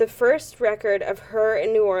think. The first record of her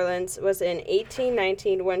in New Orleans was in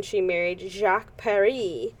 1819 when she married Jacques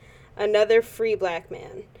Paris, another free black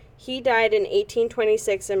man. He died in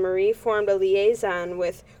 1826, and Marie formed a liaison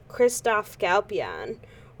with Christophe Galpion,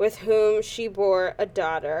 with whom she bore a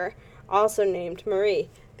daughter, also named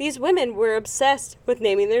Marie. These women were obsessed with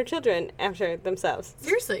naming their children after themselves.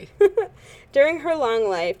 Seriously. During her long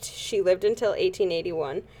life, she lived until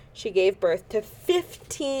 1881. She gave birth to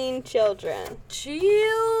 15 children. Chill.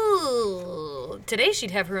 Today she'd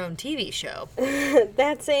have her own TV show.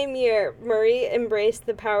 That same year, Marie embraced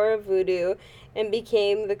the power of voodoo and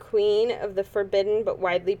became the queen of the forbidden but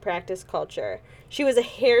widely practiced culture. She was a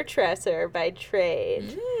hairdresser by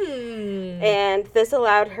trade, and this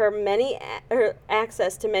allowed her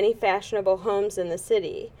access to many fashionable homes in the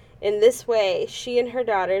city. In this way, she and her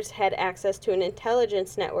daughters had access to an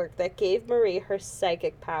intelligence network that gave Marie her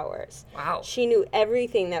psychic powers. Wow. She knew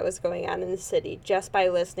everything that was going on in the city just by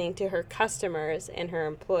listening to her customers and her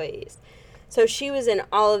employees. So she was in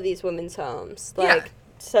all of these women's homes.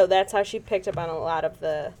 So that's how she picked up on a lot of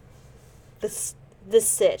the goss.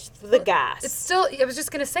 It's still, I was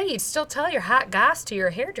just going to say, you'd still tell your hot goss to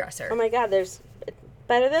your hairdresser. Oh my God, there's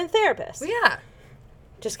better than therapists. Yeah.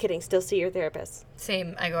 Just kidding, still see your therapist.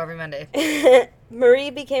 Same, I go every Monday.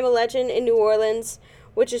 Marie became a legend in New Orleans,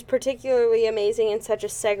 which is particularly amazing in such a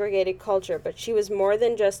segregated culture, but she was more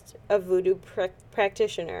than just a voodoo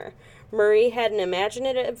practitioner. Marie had an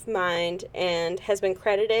imaginative mind and has been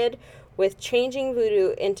credited with changing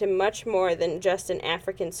voodoo into much more than just an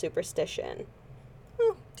African superstition.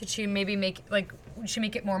 Did she maybe make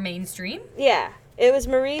it more mainstream? Yeah. It was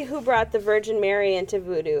Marie who brought the Virgin Mary into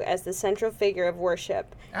voodoo as the central figure of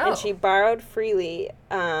worship. Oh. And she borrowed freely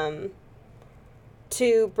to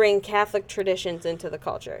bring Catholic traditions into the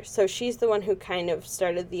culture. So she's the one who kind of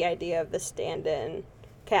started the idea of the stand-in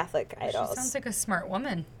Catholic idols. She sounds like a smart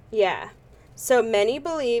woman. Yeah. So many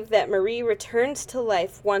believe that Marie returns to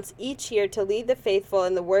life once each year to lead the faithful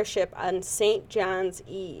in the worship on St. John's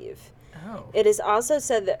Eve. Oh. It is also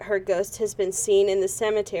said that her ghost has been seen in the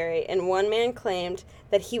cemetery, and one man claimed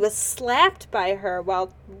that he was slapped by her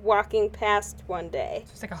while walking past one day.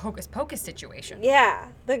 It's like a hocus pocus situation. Yeah.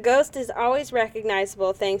 The ghost is always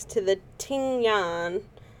recognizable thanks to the tignon,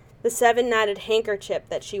 the 7-knotted handkerchief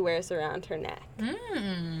that she wears around her neck.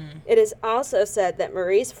 It is also said that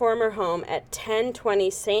Marie's former home at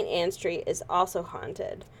 1020 St. Anne Street is also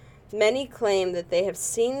haunted. Many claim that they have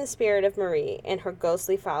seen the spirit of Marie and her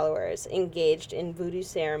ghostly followers engaged in voodoo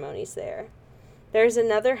ceremonies there. There is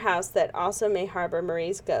another house that also may harbor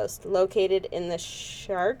Marie's ghost, located in the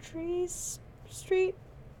Chartres Street?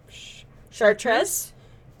 Chartres?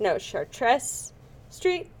 No, Chartres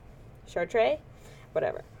Street? Chartres?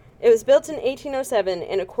 Whatever. It was built in 1807,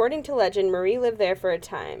 and according to legend, Marie lived there for a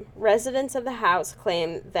time. Residents of the house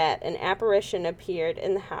claim that an apparition appeared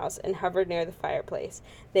in the house and hovered near the fireplace.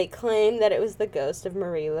 They claim that it was the ghost of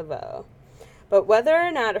Marie Laveau. But whether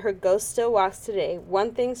or not her ghost still walks today,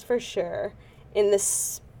 one thing's for sure.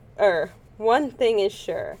 One thing is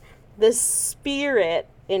sure. The spirit,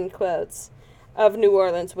 in quotes, of New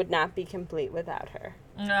Orleans would not be complete without her.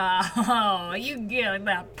 Oh, you get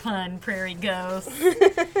that pun, Prairie Ghost.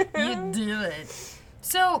 You do it.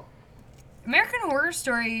 So, American Horror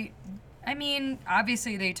Story, I mean,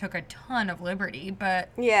 obviously they took a ton of liberty, but...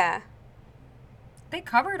 Yeah. They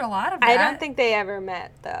covered a lot of that. I don't think they ever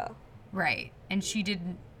met, though. Right. And she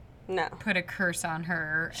didn't No. put a curse on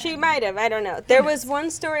her. She might have. I don't know. There was one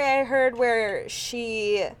story I heard where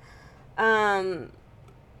she, there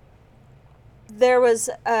was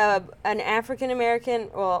an African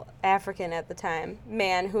at the time,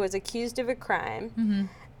 man who was accused of a crime. Mm-hmm.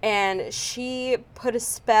 And she put a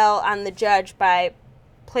spell on the judge by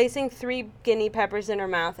placing 3 guinea peppers in her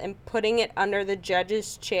mouth and putting it under the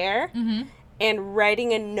judge's chair and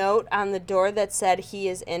writing a note on the door that said he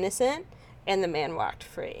is innocent, and the man walked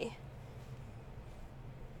free.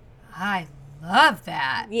 I love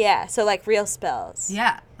that. Yeah, so like real spells.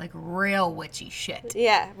 Yeah, like real witchy shit.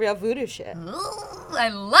 Yeah, real voodoo shit. Ooh, I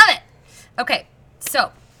love it. Okay,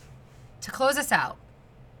 so to close us out,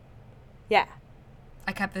 Yeah.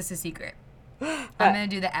 I kept this a secret. I'm going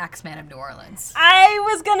to do the Axeman of New Orleans. I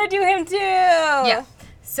was going to do him too. Yeah.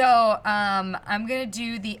 So, I'm going to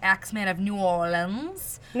do the Axeman of New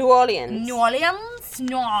Orleans. New Orleans. New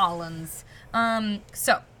Orleans.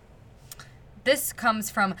 So, this comes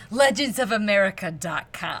from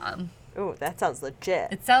legendsofamerica.com. Ooh, that sounds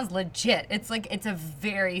legit. It sounds legit. It's a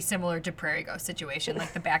very similar to Prairie Ghost situation.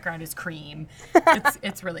 Like the background is cream.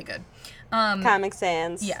 It's really good. Comic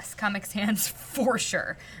Sans. Yes, Comic Sans for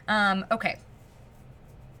sure. Okay.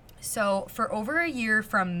 So for over a year,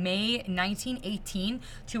 from May 1918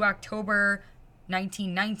 to October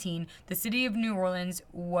 1919, the city of New Orleans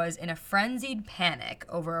was in a frenzied panic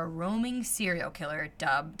over a roaming serial killer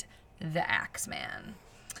dubbed the Axeman.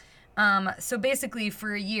 So basically,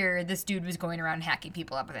 for a year, this dude was going around hacking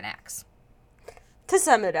people up with an axe. To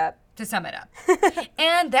sum it up.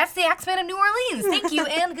 And that's the Axeman of New Orleans. Thank you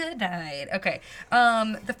and good night. Okay.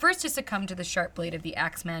 The first to succumb to the sharp blade of the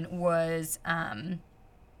Axeman was an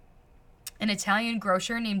Italian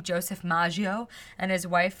grocer named Joseph Maggio and his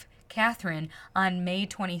wife, Catherine, on May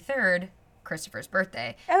 23rd, Christopher's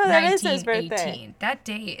birthday, Oh, that is his birthday. That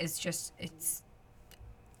day is just, it's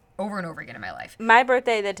over and over again in my life. My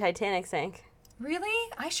birthday, the Titanic sank. Really?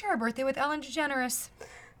 I share a birthday with Ellen DeGeneres.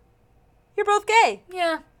 You're both gay.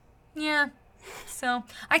 Yeah. So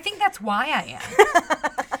I think that's why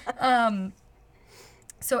I am.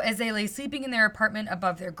 So as they lay sleeping in their apartment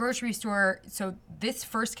above their grocery store, so this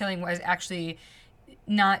first killing was actually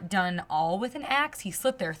not done all with an axe. He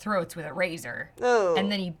slit their throats with a razor. Oh.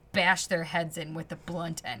 And then he bashed their heads in with the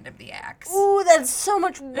blunt end of the axe. Ooh, that's so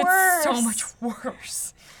much worse. It's so much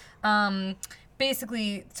worse.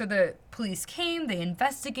 Basically, so the police came, they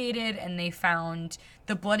investigated, and they found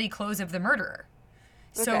the bloody clothes of the murderer.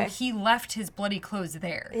 So Okay. he left his bloody clothes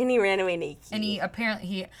there. And he ran away naked. And he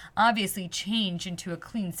obviously changed into a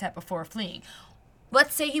clean set before fleeing.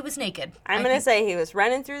 Let's say he was naked. I'm going to say he was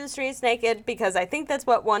running through the streets naked because I think that's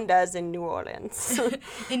what one does in New Orleans.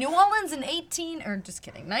 In New Orleans in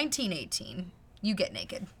 1918, you get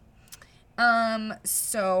naked.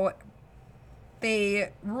 So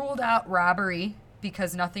they ruled out robbery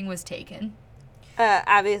because nothing was taken.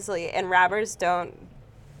 Obviously, and robbers don't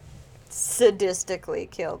sadistically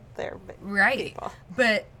kill their people.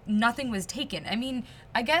 But nothing was taken. I mean,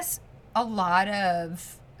 I guess I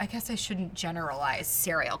shouldn't generalize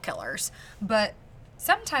serial killers, but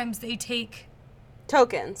sometimes they take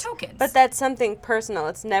tokens. But that's something personal.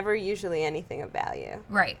 It's never usually anything of value.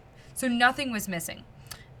 Right. So nothing was missing.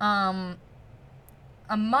 A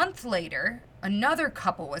month later, another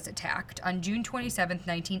couple was attacked on June 27th,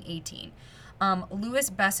 1918. Louis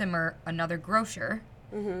Bessemer, another grocer,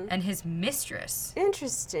 and his mistress.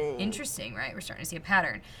 Interesting, right? We're starting to see a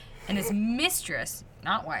pattern. And his mistress,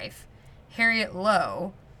 not wife, Harriet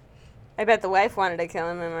Lowe. I bet the wife wanted to kill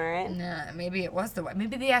him, am I right? Nah, maybe it was the wife.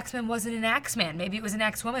 Maybe the Axeman wasn't an Axeman. Maybe it was an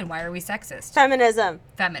Axewoman. Why are we sexist? Feminism.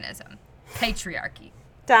 Patriarchy.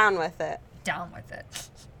 Down with it. I'm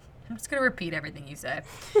just going to repeat everything you said.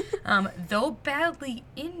 Though badly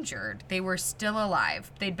injured, they were still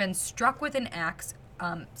alive. They'd been struck with an axe.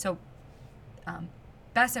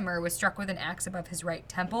 Bessemer was struck with an axe above his right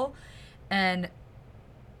temple, and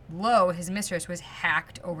Lowe, his mistress, was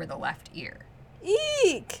hacked over the left ear.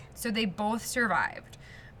 Eek! So they both survived.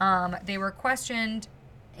 They were questioned,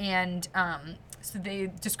 and so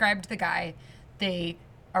they described the guy. They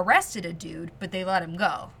arrested a dude, but they let him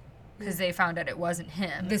go because they found out it wasn't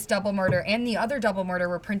him. This double murder and the other double murder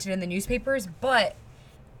were printed in the newspapers, but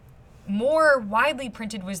more widely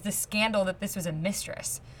printed was the scandal that this was a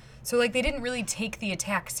mistress. So, like, they didn't really take the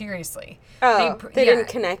attack seriously. Oh, they didn't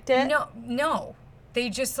connect it? No. They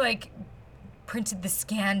just, like, printed the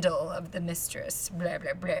scandal of the mistress, blah,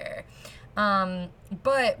 blah, blah.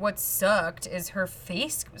 But what sucked is her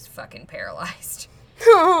face was fucking paralyzed.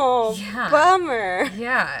 Oh, yeah. Bummer.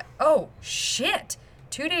 Yeah. Oh, shit.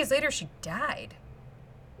 2 days later, she died.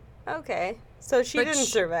 Okay. So she didn't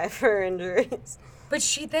survive her injuries.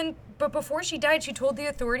 But before she died, she told the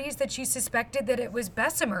authorities that she suspected that it was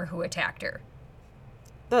Bessemer who attacked her.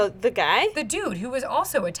 The guy? The dude who was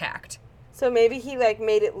also attacked. So maybe he, like,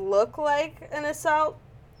 made it look like an assault?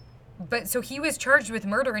 But so he was charged with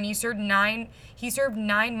murder, and he served 9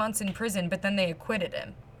 months in prison, but then they acquitted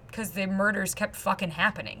him because the murders kept fucking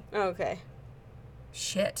happening. Okay.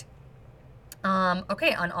 Shit.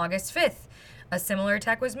 Okay, on August 5th, a similar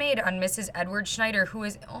attack was made on Mrs. Edward Schneider, who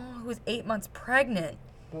was 8 months pregnant.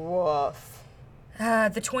 Woof.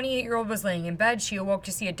 The 28-year-old was laying in bed. She awoke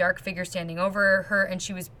to see a dark figure standing over her, and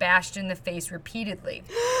she was bashed in the face repeatedly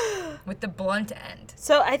with the blunt end.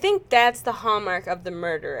 So I think that's the hallmark of the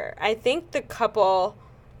murderer. I think the couple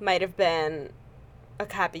might have been a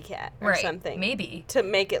copycat or something. Maybe. To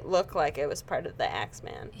make it look like it was part of the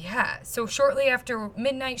Axeman. Yeah. So shortly after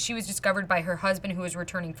midnight, she was discovered by her husband, who was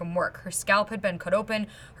returning from work. Her scalp had been cut open.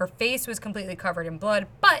 Her face was completely covered in blood,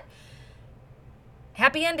 but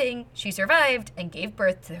happy ending, she survived and gave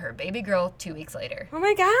birth to her baby girl 2 weeks later. Oh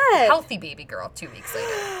my God. Healthy baby girl 2 weeks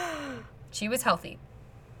later. She was healthy.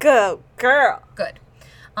 Go, girl. Good.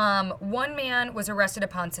 One man was arrested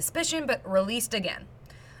upon suspicion, but released again.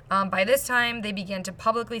 By this time, they began to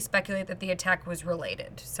publicly speculate that the attack was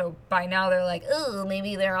related. So by now, they're like, oh,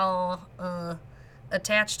 maybe they're all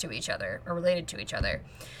attached to each other or related to each other.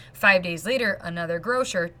 5 days later, another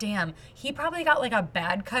grocer, damn, he probably got like a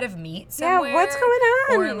bad cut of meat somewhere. Yeah, what's going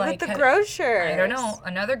on or, like, with the grocer? I don't know.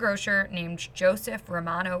 Another grocer named Joseph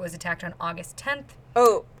Romano was attacked on August 10th.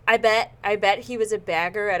 Oh, I bet he was a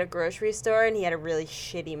bagger at a grocery store and he had a really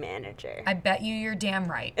shitty manager. I bet you're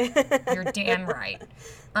damn right. You're damn right.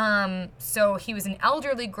 So he was an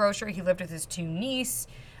elderly grocer. He lived with his 2 nieces.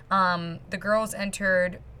 The girls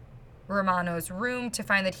entered Romano's room to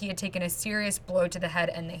find that he had taken a serious blow to the head,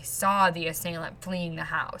 and they saw the assailant fleeing the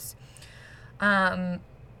house.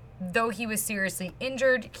 Though he was seriously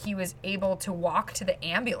injured, he was able to walk to the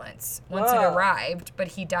ambulance once it arrived, but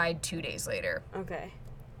he died 2 days later. Okay.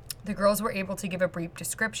 The girls were able to give a brief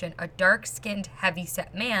description: a dark-skinned,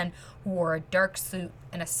 heavy-set man who wore a dark suit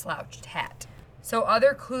and a slouched hat. So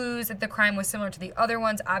other clues that the crime was similar to the other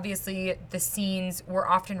ones. Obviously, the scenes were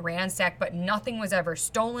often ransacked, but nothing was ever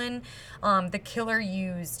stolen. The killer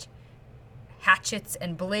used hatchets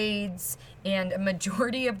and blades, and a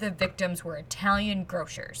majority of the victims were Italian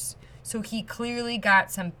grocers. So he clearly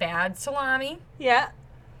got some bad salami. Yeah.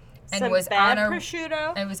 And some was bad on a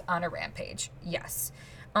prosciutto. and was on a rampage. Yes.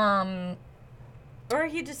 Or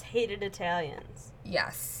he just hated Italians.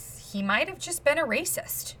 Yes. He might have just been a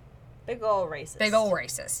racist. Big ol' racist. Big ol'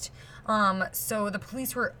 racist. So the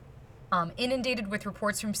police were inundated with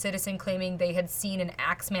reports from citizens claiming they had seen an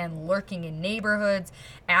axeman lurking in neighborhoods,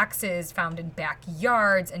 axes found in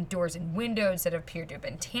backyards, and doors and windows that appeared to have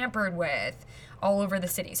been tampered with all over the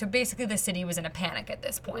city. So basically the city was in a panic at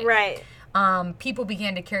this point. Right. People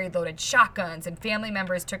began to carry loaded shotguns, and family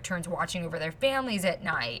members took turns watching over their families at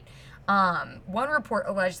night. One report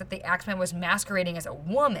alleged that the axeman was masquerading as a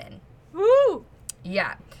woman. Woo!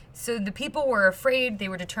 Yeah. So the people were afraid. They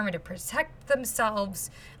were determined to protect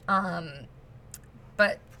themselves.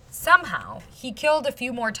 But somehow he killed a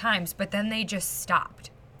few more times, but then they just stopped.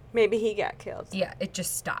 Maybe he got killed. Yeah, it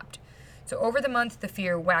just stopped. So over the month, the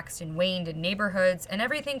fear waxed and waned in neighborhoods, and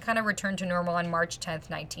everything kind of returned to normal on March 10th,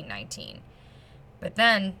 1919. But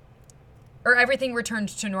then, or everything returned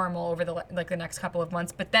to normal over the next couple of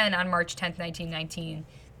months, but then on March 10th, 1919,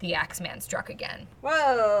 the Axeman struck again.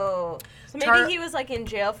 Whoa. So maybe he was like in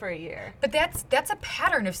jail for a year. But that's a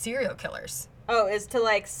pattern of serial killers. Oh, is to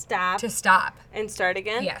like stop. To stop. And start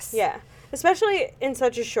again? Yes. Yeah. Especially in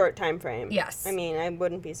such a short time frame. Yes. I mean, I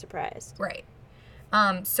wouldn't be surprised. Right.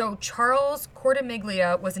 So Charles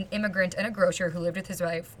Cortimiglia was an immigrant and a grocer who lived with his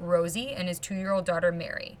wife, Rosie, and his 2-year-old daughter,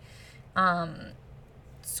 Mary.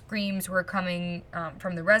 Screams were coming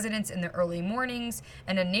from the residents in the early mornings,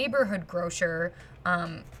 and a neighborhood grocer,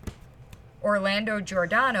 Orlando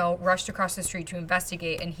Giordano, rushed across the street to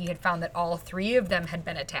investigate, and he had found that all 3 of them had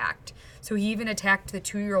been attacked. So he even attacked the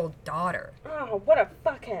 2-year-old daughter. Oh, what a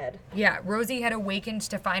fuckhead. Yeah, Rosie had awakened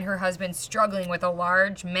to find her husband struggling with a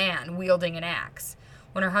large man wielding an axe.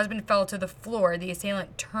 When her husband fell to the floor, the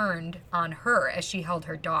assailant turned on her as she held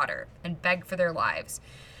her daughter and begged for their lives.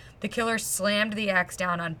 The killer slammed the axe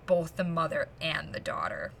down on both the mother and the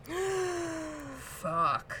daughter.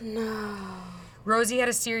 Fuck. No. Rosie had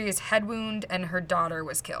a serious head wound, and her daughter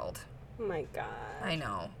was killed. Oh my God. I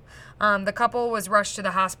know. The couple was rushed to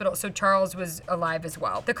the hospital, so Charles was alive as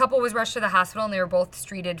well. The couple was rushed to the hospital, and they were both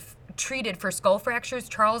treated for skull fractures.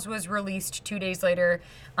 Charles was released 2 days later,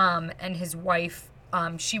 and his wife,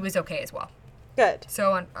 she was okay as well. Good.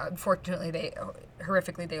 So unfortunately,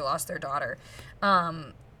 horrifically, they lost their daughter.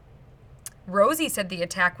 Rosie said the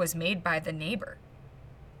attack was made by the neighbor.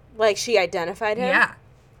 Like, she identified him? Yeah.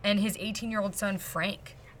 And his 18-year-old son,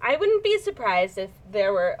 Frank. I wouldn't be surprised if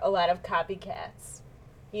there were a lot of copycats.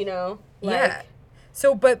 You know? Yeah.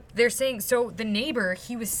 So, but they're saying, so the neighbor,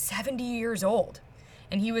 he was 70 years old.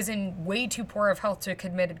 And he was in way too poor of health to have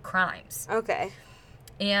committed crimes. Okay.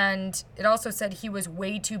 And it also said he was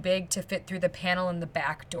way too big to fit through the panel in the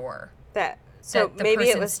back door. So that the maybe it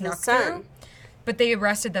person was the snuck son. through. But they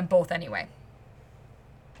arrested them both anyway.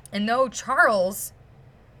 And though Charles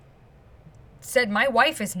said, my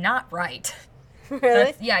wife is not right.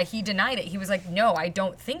 Really? Yeah, he denied it. He was like, no, I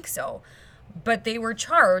don't think so. But they were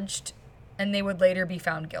charged, and they would later be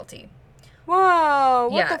found guilty. Whoa,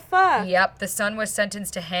 what the fuck? Yep, the son was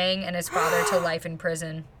sentenced to hang and his father to life in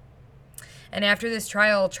prison. And after this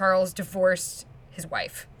trial, Charles divorced his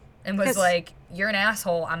wife and was like, you're an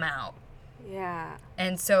asshole, I'm out. Yeah.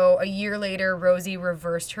 And so a year later, Rosie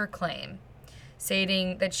reversed her claim,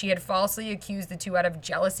 stating that she had falsely accused the two out of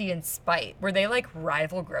jealousy and spite. Were they like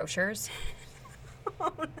rival grocers?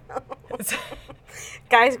 Oh, no.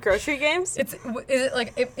 Guys' grocery games? Is it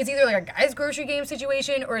like, it's either like a Guys' Grocery Game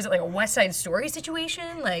situation or is it like a West Side Story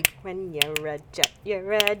situation? Like, when you're a jet,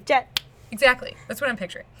 you're a jet. Exactly. That's what I'm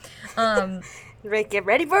picturing. Get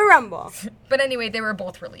ready for a rumble. But anyway, they were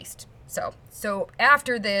both released. So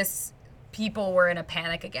after this, people were in a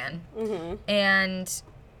panic again. Mm-hmm. And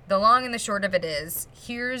the long and the short of it is,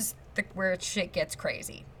 here's where shit gets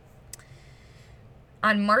crazy.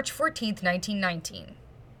 On March 14th, 1919,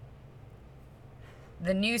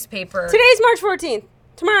 the newspaper... Today's March 14th.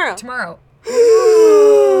 Tomorrow.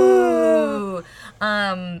 Ooh.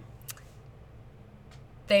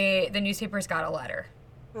 The newspapers got a letter.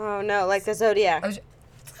 Oh, no, like the Zodiac. The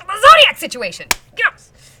Zodiac situation.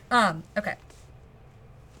 Yes. Okay.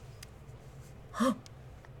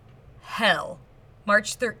 Hell.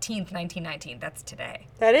 March 13th, 1919. That's today.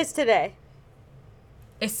 That is today.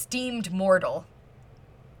 Esteemed mortal.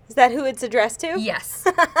 Is that who it's addressed to? Yes.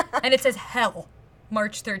 And it says hell.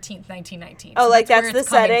 March 13th, 1919. Oh, So like that's where the it's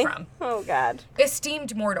coming setting? from. Oh, God.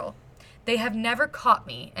 Esteemed mortal. They have never caught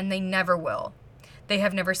me, and they never will. They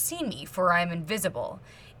have never seen me, for I am invisible,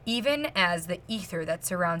 even as the ether that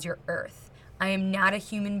surrounds your earth. I am not a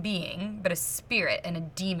human being, but a spirit and a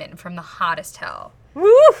demon from the hottest hell.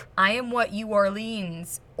 Woo! I am what you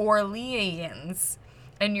Orleans,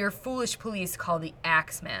 and your foolish police call the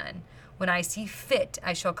Axeman. When I see fit,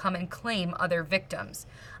 I shall come and claim other victims.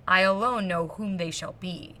 I alone know whom they shall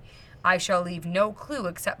be. I shall leave no clue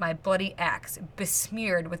except my bloody axe,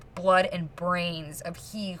 besmeared with blood and brains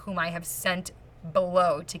of he whom I have sent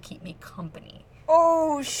below to keep me company.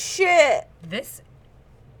 Oh, shit.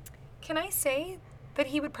 Can I say that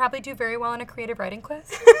he would probably do very well in a creative writing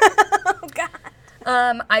class? Oh, God.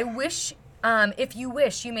 If you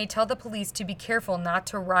wish, you may tell the police to be careful not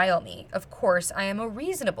to rile me. Of course, I am a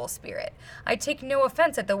reasonable spirit. I take no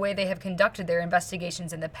offense at the way they have conducted their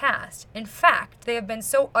investigations in the past. In fact, they have been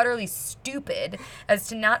so utterly stupid as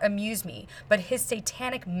to not amuse me, but His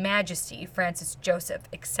Satanic Majesty, Francis Joseph,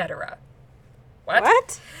 etc.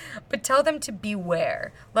 What? But tell them to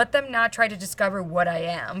beware. Let them not try to discover what I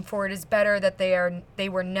am, for it is better that they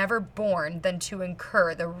were never born than to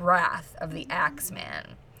incur the wrath of the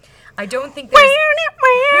Axeman. I don't think there's...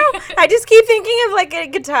 I just keep thinking of like a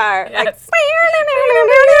guitar. Yes. Like,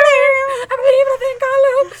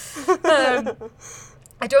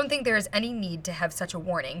 I don't think there is any need to have such a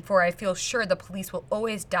warning, for I feel sure the police will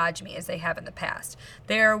always dodge me as they have in the past.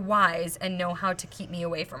 They are wise and know how to keep me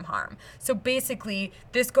away from harm. So basically,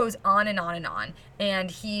 this goes on and on and on,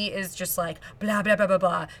 and he is just like, blah, blah, blah, blah,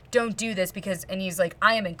 blah, don't do this because, and he's like,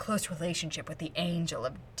 I am in close relationship with the angel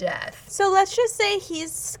of death. so let's just say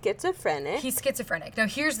he's schizophrenic. He's schizophrenic. Now,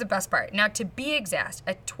 here's the best part. Now, to be exact,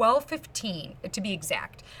 at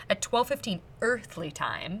 12:15 earthly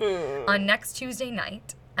time, on next Tuesday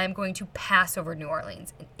night, I'm going to pass over New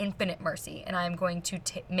Orleans in infinite mercy, and I'm going to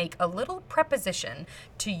make a little preposition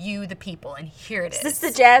to you, the people, and here it is. Is this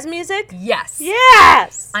the jazz music? Yes.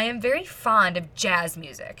 Yes! I am very fond of jazz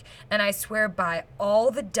music, and I swear by all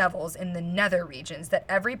the devils in the nether regions that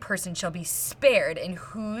every person shall be spared in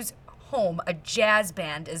whose home a jazz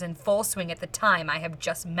band is in full swing at the time I have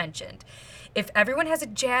just mentioned. If everyone has a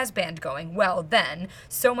jazz band going, well then,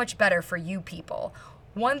 so much better for you people.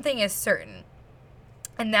 One thing is certain,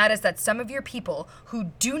 and that is that some of your people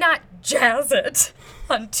who do not jazz it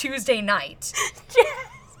on Tuesday night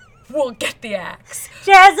will get the axe.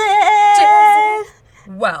 Jazz it!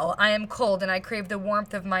 Well, I am cold, and I crave the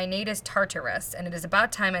warmth of my natus Tartarus, and it is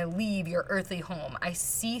about time I leave your earthly home. I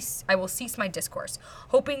will cease my discourse,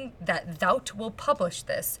 hoping that thou will publish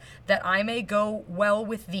this, that I may go well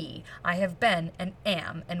with thee. I have been, and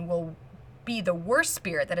am, and will be the worst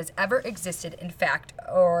spirit that has ever existed in fact,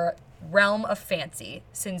 or realm of fancy.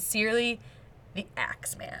 Sincerely, the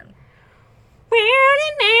Axeman.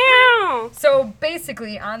 So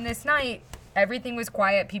basically, on this night, everything was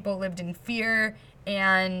quiet. People lived in fear,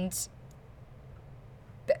 and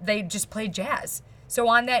they just played jazz. So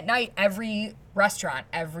on that night, every restaurant,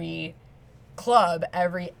 every club,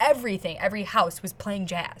 everything, every house was playing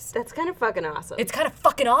jazz. That's kind of fucking awesome. It's kind of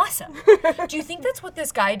fucking awesome. Do you think that's what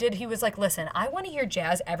this guy did? He was like, listen, I want to hear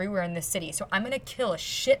jazz everywhere in this city, so I'm going to kill a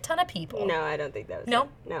shit ton of people. No, I don't think that was No? it.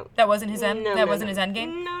 No. That wasn't his end? No, that no, wasn't no. his end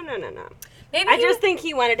game? No. Maybe I just think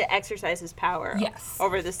he wanted to exercise his power Yes.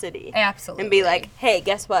 over the city. Absolutely. And be like, hey,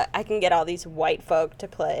 guess what? I can get all these white folk to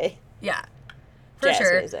play. Yeah. For Jazz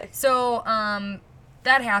sure. music. So,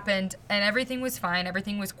 that happened, and everything was fine.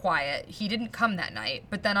 Everything was quiet. He didn't come that night,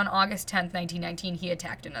 but then on August 10th, 1919, he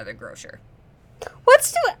attacked another grocer.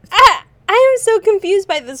 I am so confused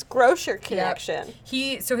by this grocer connection.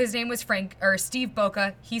 Yep. So his name was Steve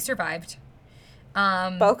Boca. He survived.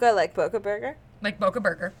 Boca, like Boca Burger? Like Boca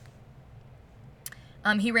Burger.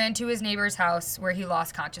 He ran to his neighbor's house where he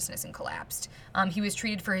lost consciousness and collapsed. He was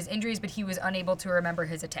treated for his injuries, but he was unable to remember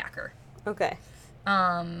his attacker. Okay.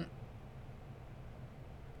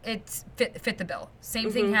 It fit the bill. Same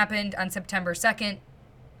thing happened on September 2nd.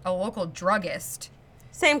 A local druggist.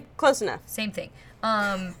 Close enough. Same thing.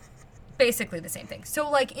 Basically the same thing. So,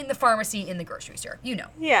 like, in the pharmacy, in the grocery store. You know.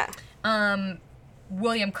 Yeah.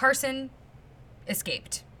 William Carson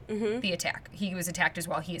escaped the attack. He was attacked as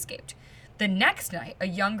well. He escaped. The next night, a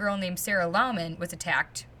young girl named Sarah Lauman was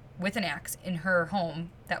attacked with an axe in her home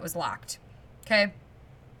that was locked. Okay?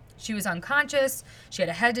 She was unconscious. She had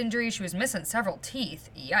a head injury. She was missing several teeth.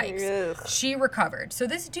 Yikes. Ugh. She recovered. So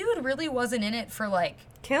this dude really wasn't in it for, like...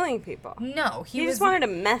 Killing people. No. He just wanted to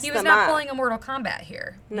mess them up. He was not pulling a Mortal Kombat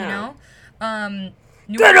here. No. You know?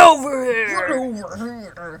 Get over here! Get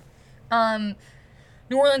over here!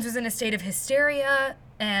 New Orleans was in a state of hysteria,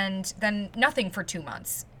 and then nothing for 2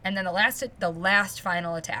 months. And then the last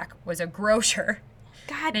final attack was a grocer.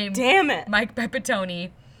 God named damn it. Mike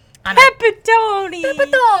Pepitone. Pepitone!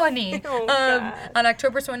 Pepitone! Oh, God. On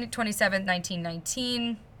October 27th,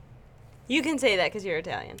 1919. You can say that because you're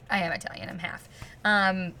Italian. I am Italian. I'm half.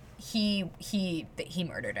 He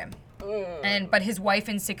murdered him. But his wife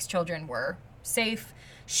and 6 children were safe.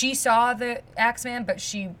 She saw the Axeman, but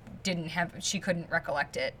she couldn't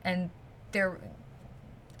recollect it. And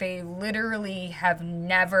they literally have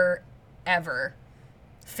never, ever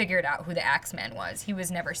figured out who the Axeman was. He was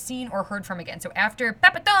never seen or heard from again. So after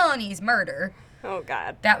Pepitone's murder, oh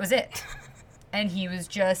God, that was it. And he was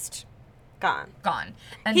just gone.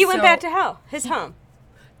 And he went back to hell, his home.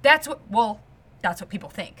 That's what people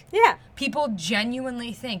think. Yeah. People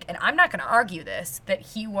genuinely think, and I'm not going to argue this, that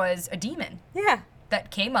he was a demon. Yeah. That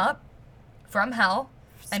came up from hell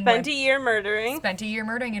and spent a year murdering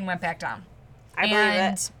and went back down. I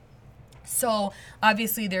believe it. So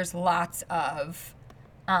obviously there's lots of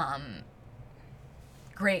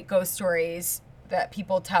great ghost stories that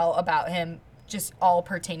people tell about him, just all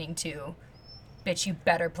pertaining to, bitch, you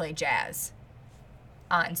better play jazz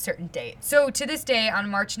on certain dates. So to this day, on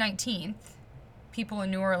March 19th, people in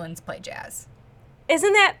New Orleans play jazz.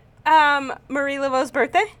 Isn't that Marie Laveau's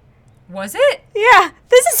birthday? Was it? Yeah.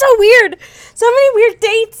 This is so weird. So many weird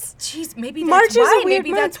dates. Jeez, maybe that's March why. is a weird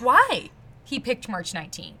Maybe month. that's why he picked March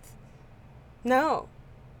 19th. No.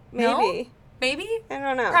 Maybe. No? Maybe? I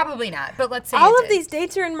don't know. Probably not, but let's say All it of did. these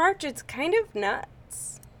dates are in March. It's kind of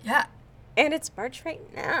nuts. Yeah. And it's March right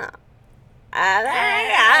now. Oh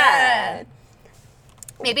my God.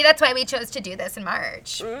 Maybe that's why we chose to do this in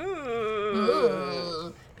March.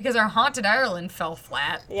 Mm. Because our Haunted Ireland fell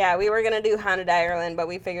flat. Yeah, we were going to do Haunted Ireland, but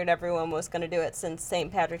we figured everyone was going to do it since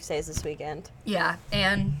St. Patrick's Day is this weekend. Yeah,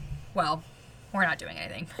 and, well, we're not doing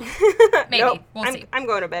anything. Maybe. Nope. We'll see. I'm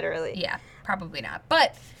going to bed early. Yeah, probably not.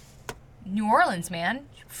 But New Orleans, man.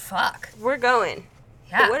 Fuck. We're going.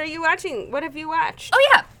 Yeah. What are you watching? What have you watched? Oh,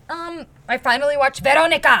 yeah. I finally watched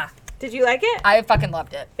Veronica. Did you like it? I fucking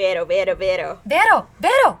loved it. Vero.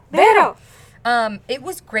 It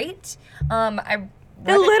was great.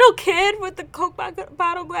 The little kid with the Coke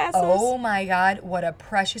bottle glasses. Oh my God, what a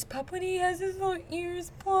precious pup when he has his little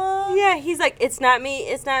ears plugged. Yeah, he's like, it's not me,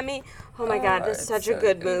 it's not me. Oh my God, that's it's such so a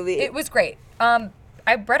good movie. It was great. I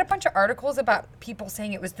read a bunch of articles about people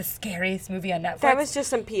saying it was the scariest movie on Netflix. That was just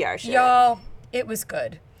some PR shit. Y'all, it was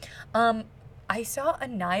good. I saw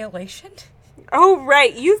Annihilation. Oh,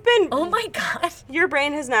 right. You've been... Oh my God. Your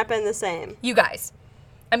brain has not been the same. You guys,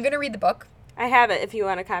 I'm going to read the book. I have it if you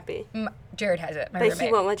want a copy. Jared has it, my But roommate.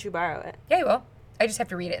 he won't let you borrow it. Yeah, he will. I just have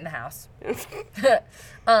to read it in the house.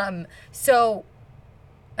 So,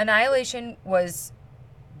 Annihilation was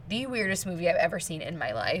the weirdest movie I've ever seen in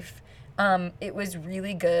my life. It was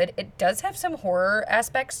really good. It does have some horror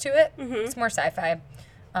aspects to it. Mm-hmm. It's more sci-fi.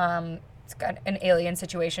 It's got an alien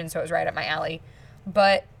situation, so it was right up my alley.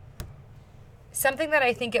 But something that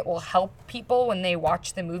I think it will help people when they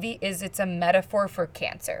watch the movie is it's a metaphor for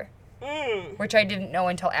cancer. Which I didn't know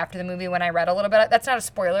until after the movie when I read a little bit. That's not a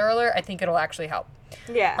spoiler alert. I think it'll actually help.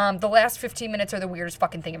 Yeah. The last 15 minutes are the weirdest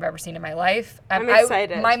fucking thing I've ever seen in my life. I'm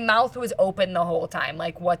excited. My mouth was open the whole time.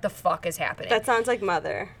 Like, what the fuck is happening? That sounds like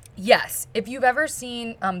Mother. Yes. If you've ever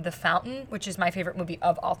seen The Fountain, which is my favorite movie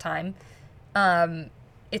of all time,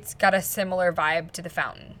 it's got a similar vibe to The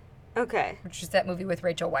Fountain. Okay. Which is that movie with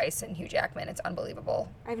Rachel Weisz and Hugh Jackman. It's unbelievable.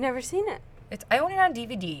 I've never seen it. I own it on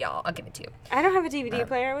DVD, y'all. I'll give it to you. I don't have a DVD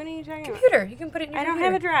player. What are you talking Computer. You can put it in your about? I don't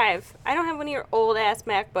computer. have a drive. I don't have one of your old-ass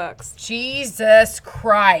MacBooks. Jesus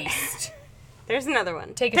Christ. There's another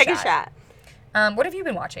one. Take a shot. What have you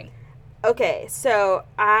been watching? Okay, so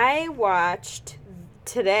I watched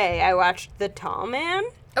The Tall Man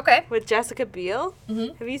Okay. with Jessica Biel.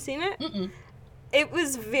 Mm-hmm. Have you seen it? Mm-mm. It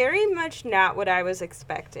was very much not what I was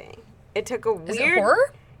expecting. It took a weird... Is it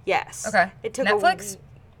horror? Yes. Okay. It took Netflix?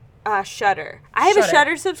 Shudder. I have a Shudder.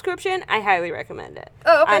 Shudder subscription. I highly recommend it.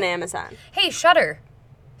 Oh, okay. On Amazon. Hey, Shudder,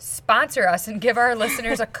 sponsor us and give our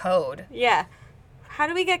listeners a code. Yeah. How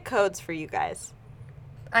do we get codes for you guys?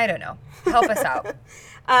 I don't know. Help us out.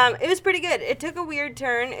 It was pretty good. It took a weird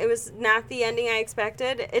turn. It was not the ending I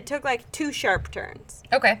expected. It took like 2 sharp turns.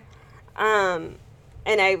 Okay. And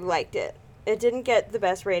I liked it. It didn't get the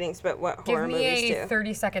best ratings, but what horror Give movies me a do.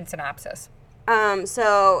 30-second synopsis.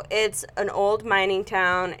 So it's an old mining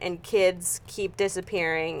town, and kids keep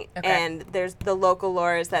disappearing, Okay. and there's the local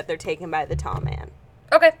lore is that they're taken by the Tall Man.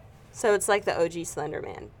 Okay. So it's like the OG Slender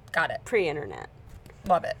Man, Got it. pre-internet.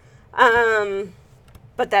 Love it.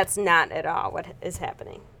 But that's not at all what is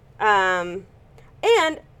happening. And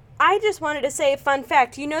I just wanted to say a fun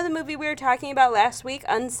fact. You know the movie we were talking about last week,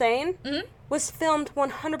 Unsane, was filmed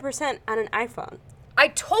 100% on an iPhone. I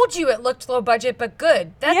told you it looked low budget, but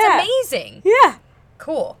good. That's Yeah. amazing. Yeah.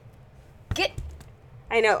 Cool.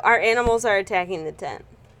 I know. Our animals are attacking the tent.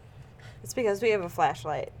 It's because we have a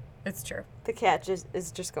flashlight. It's true. The cat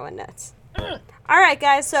is just going nuts. All right,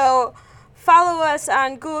 guys. So follow us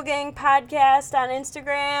on Ghoul Gang Podcast on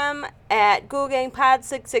Instagram, at Ghoul Gang Pod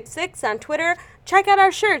 666 on Twitter. Check out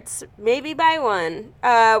our shirts. Maybe buy one.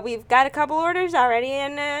 We've got a couple orders already,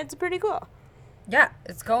 and it's pretty cool. Yeah,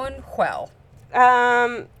 it's going well.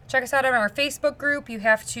 Check us out on our Facebook group. You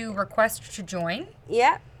have to request to join.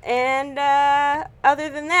 Yeah. And other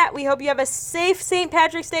than that, we hope you have a safe St.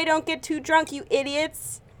 Patrick's Day. Don't get too drunk, you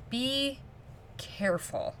idiots. Be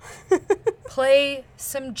careful. Play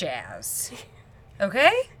some jazz.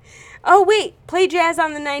 Okay? Oh, wait. Play jazz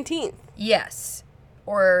on the 19th. Yes.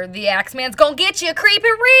 Or the Axeman's gonna get you. Creep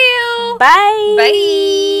it real. Bye.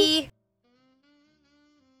 Bye.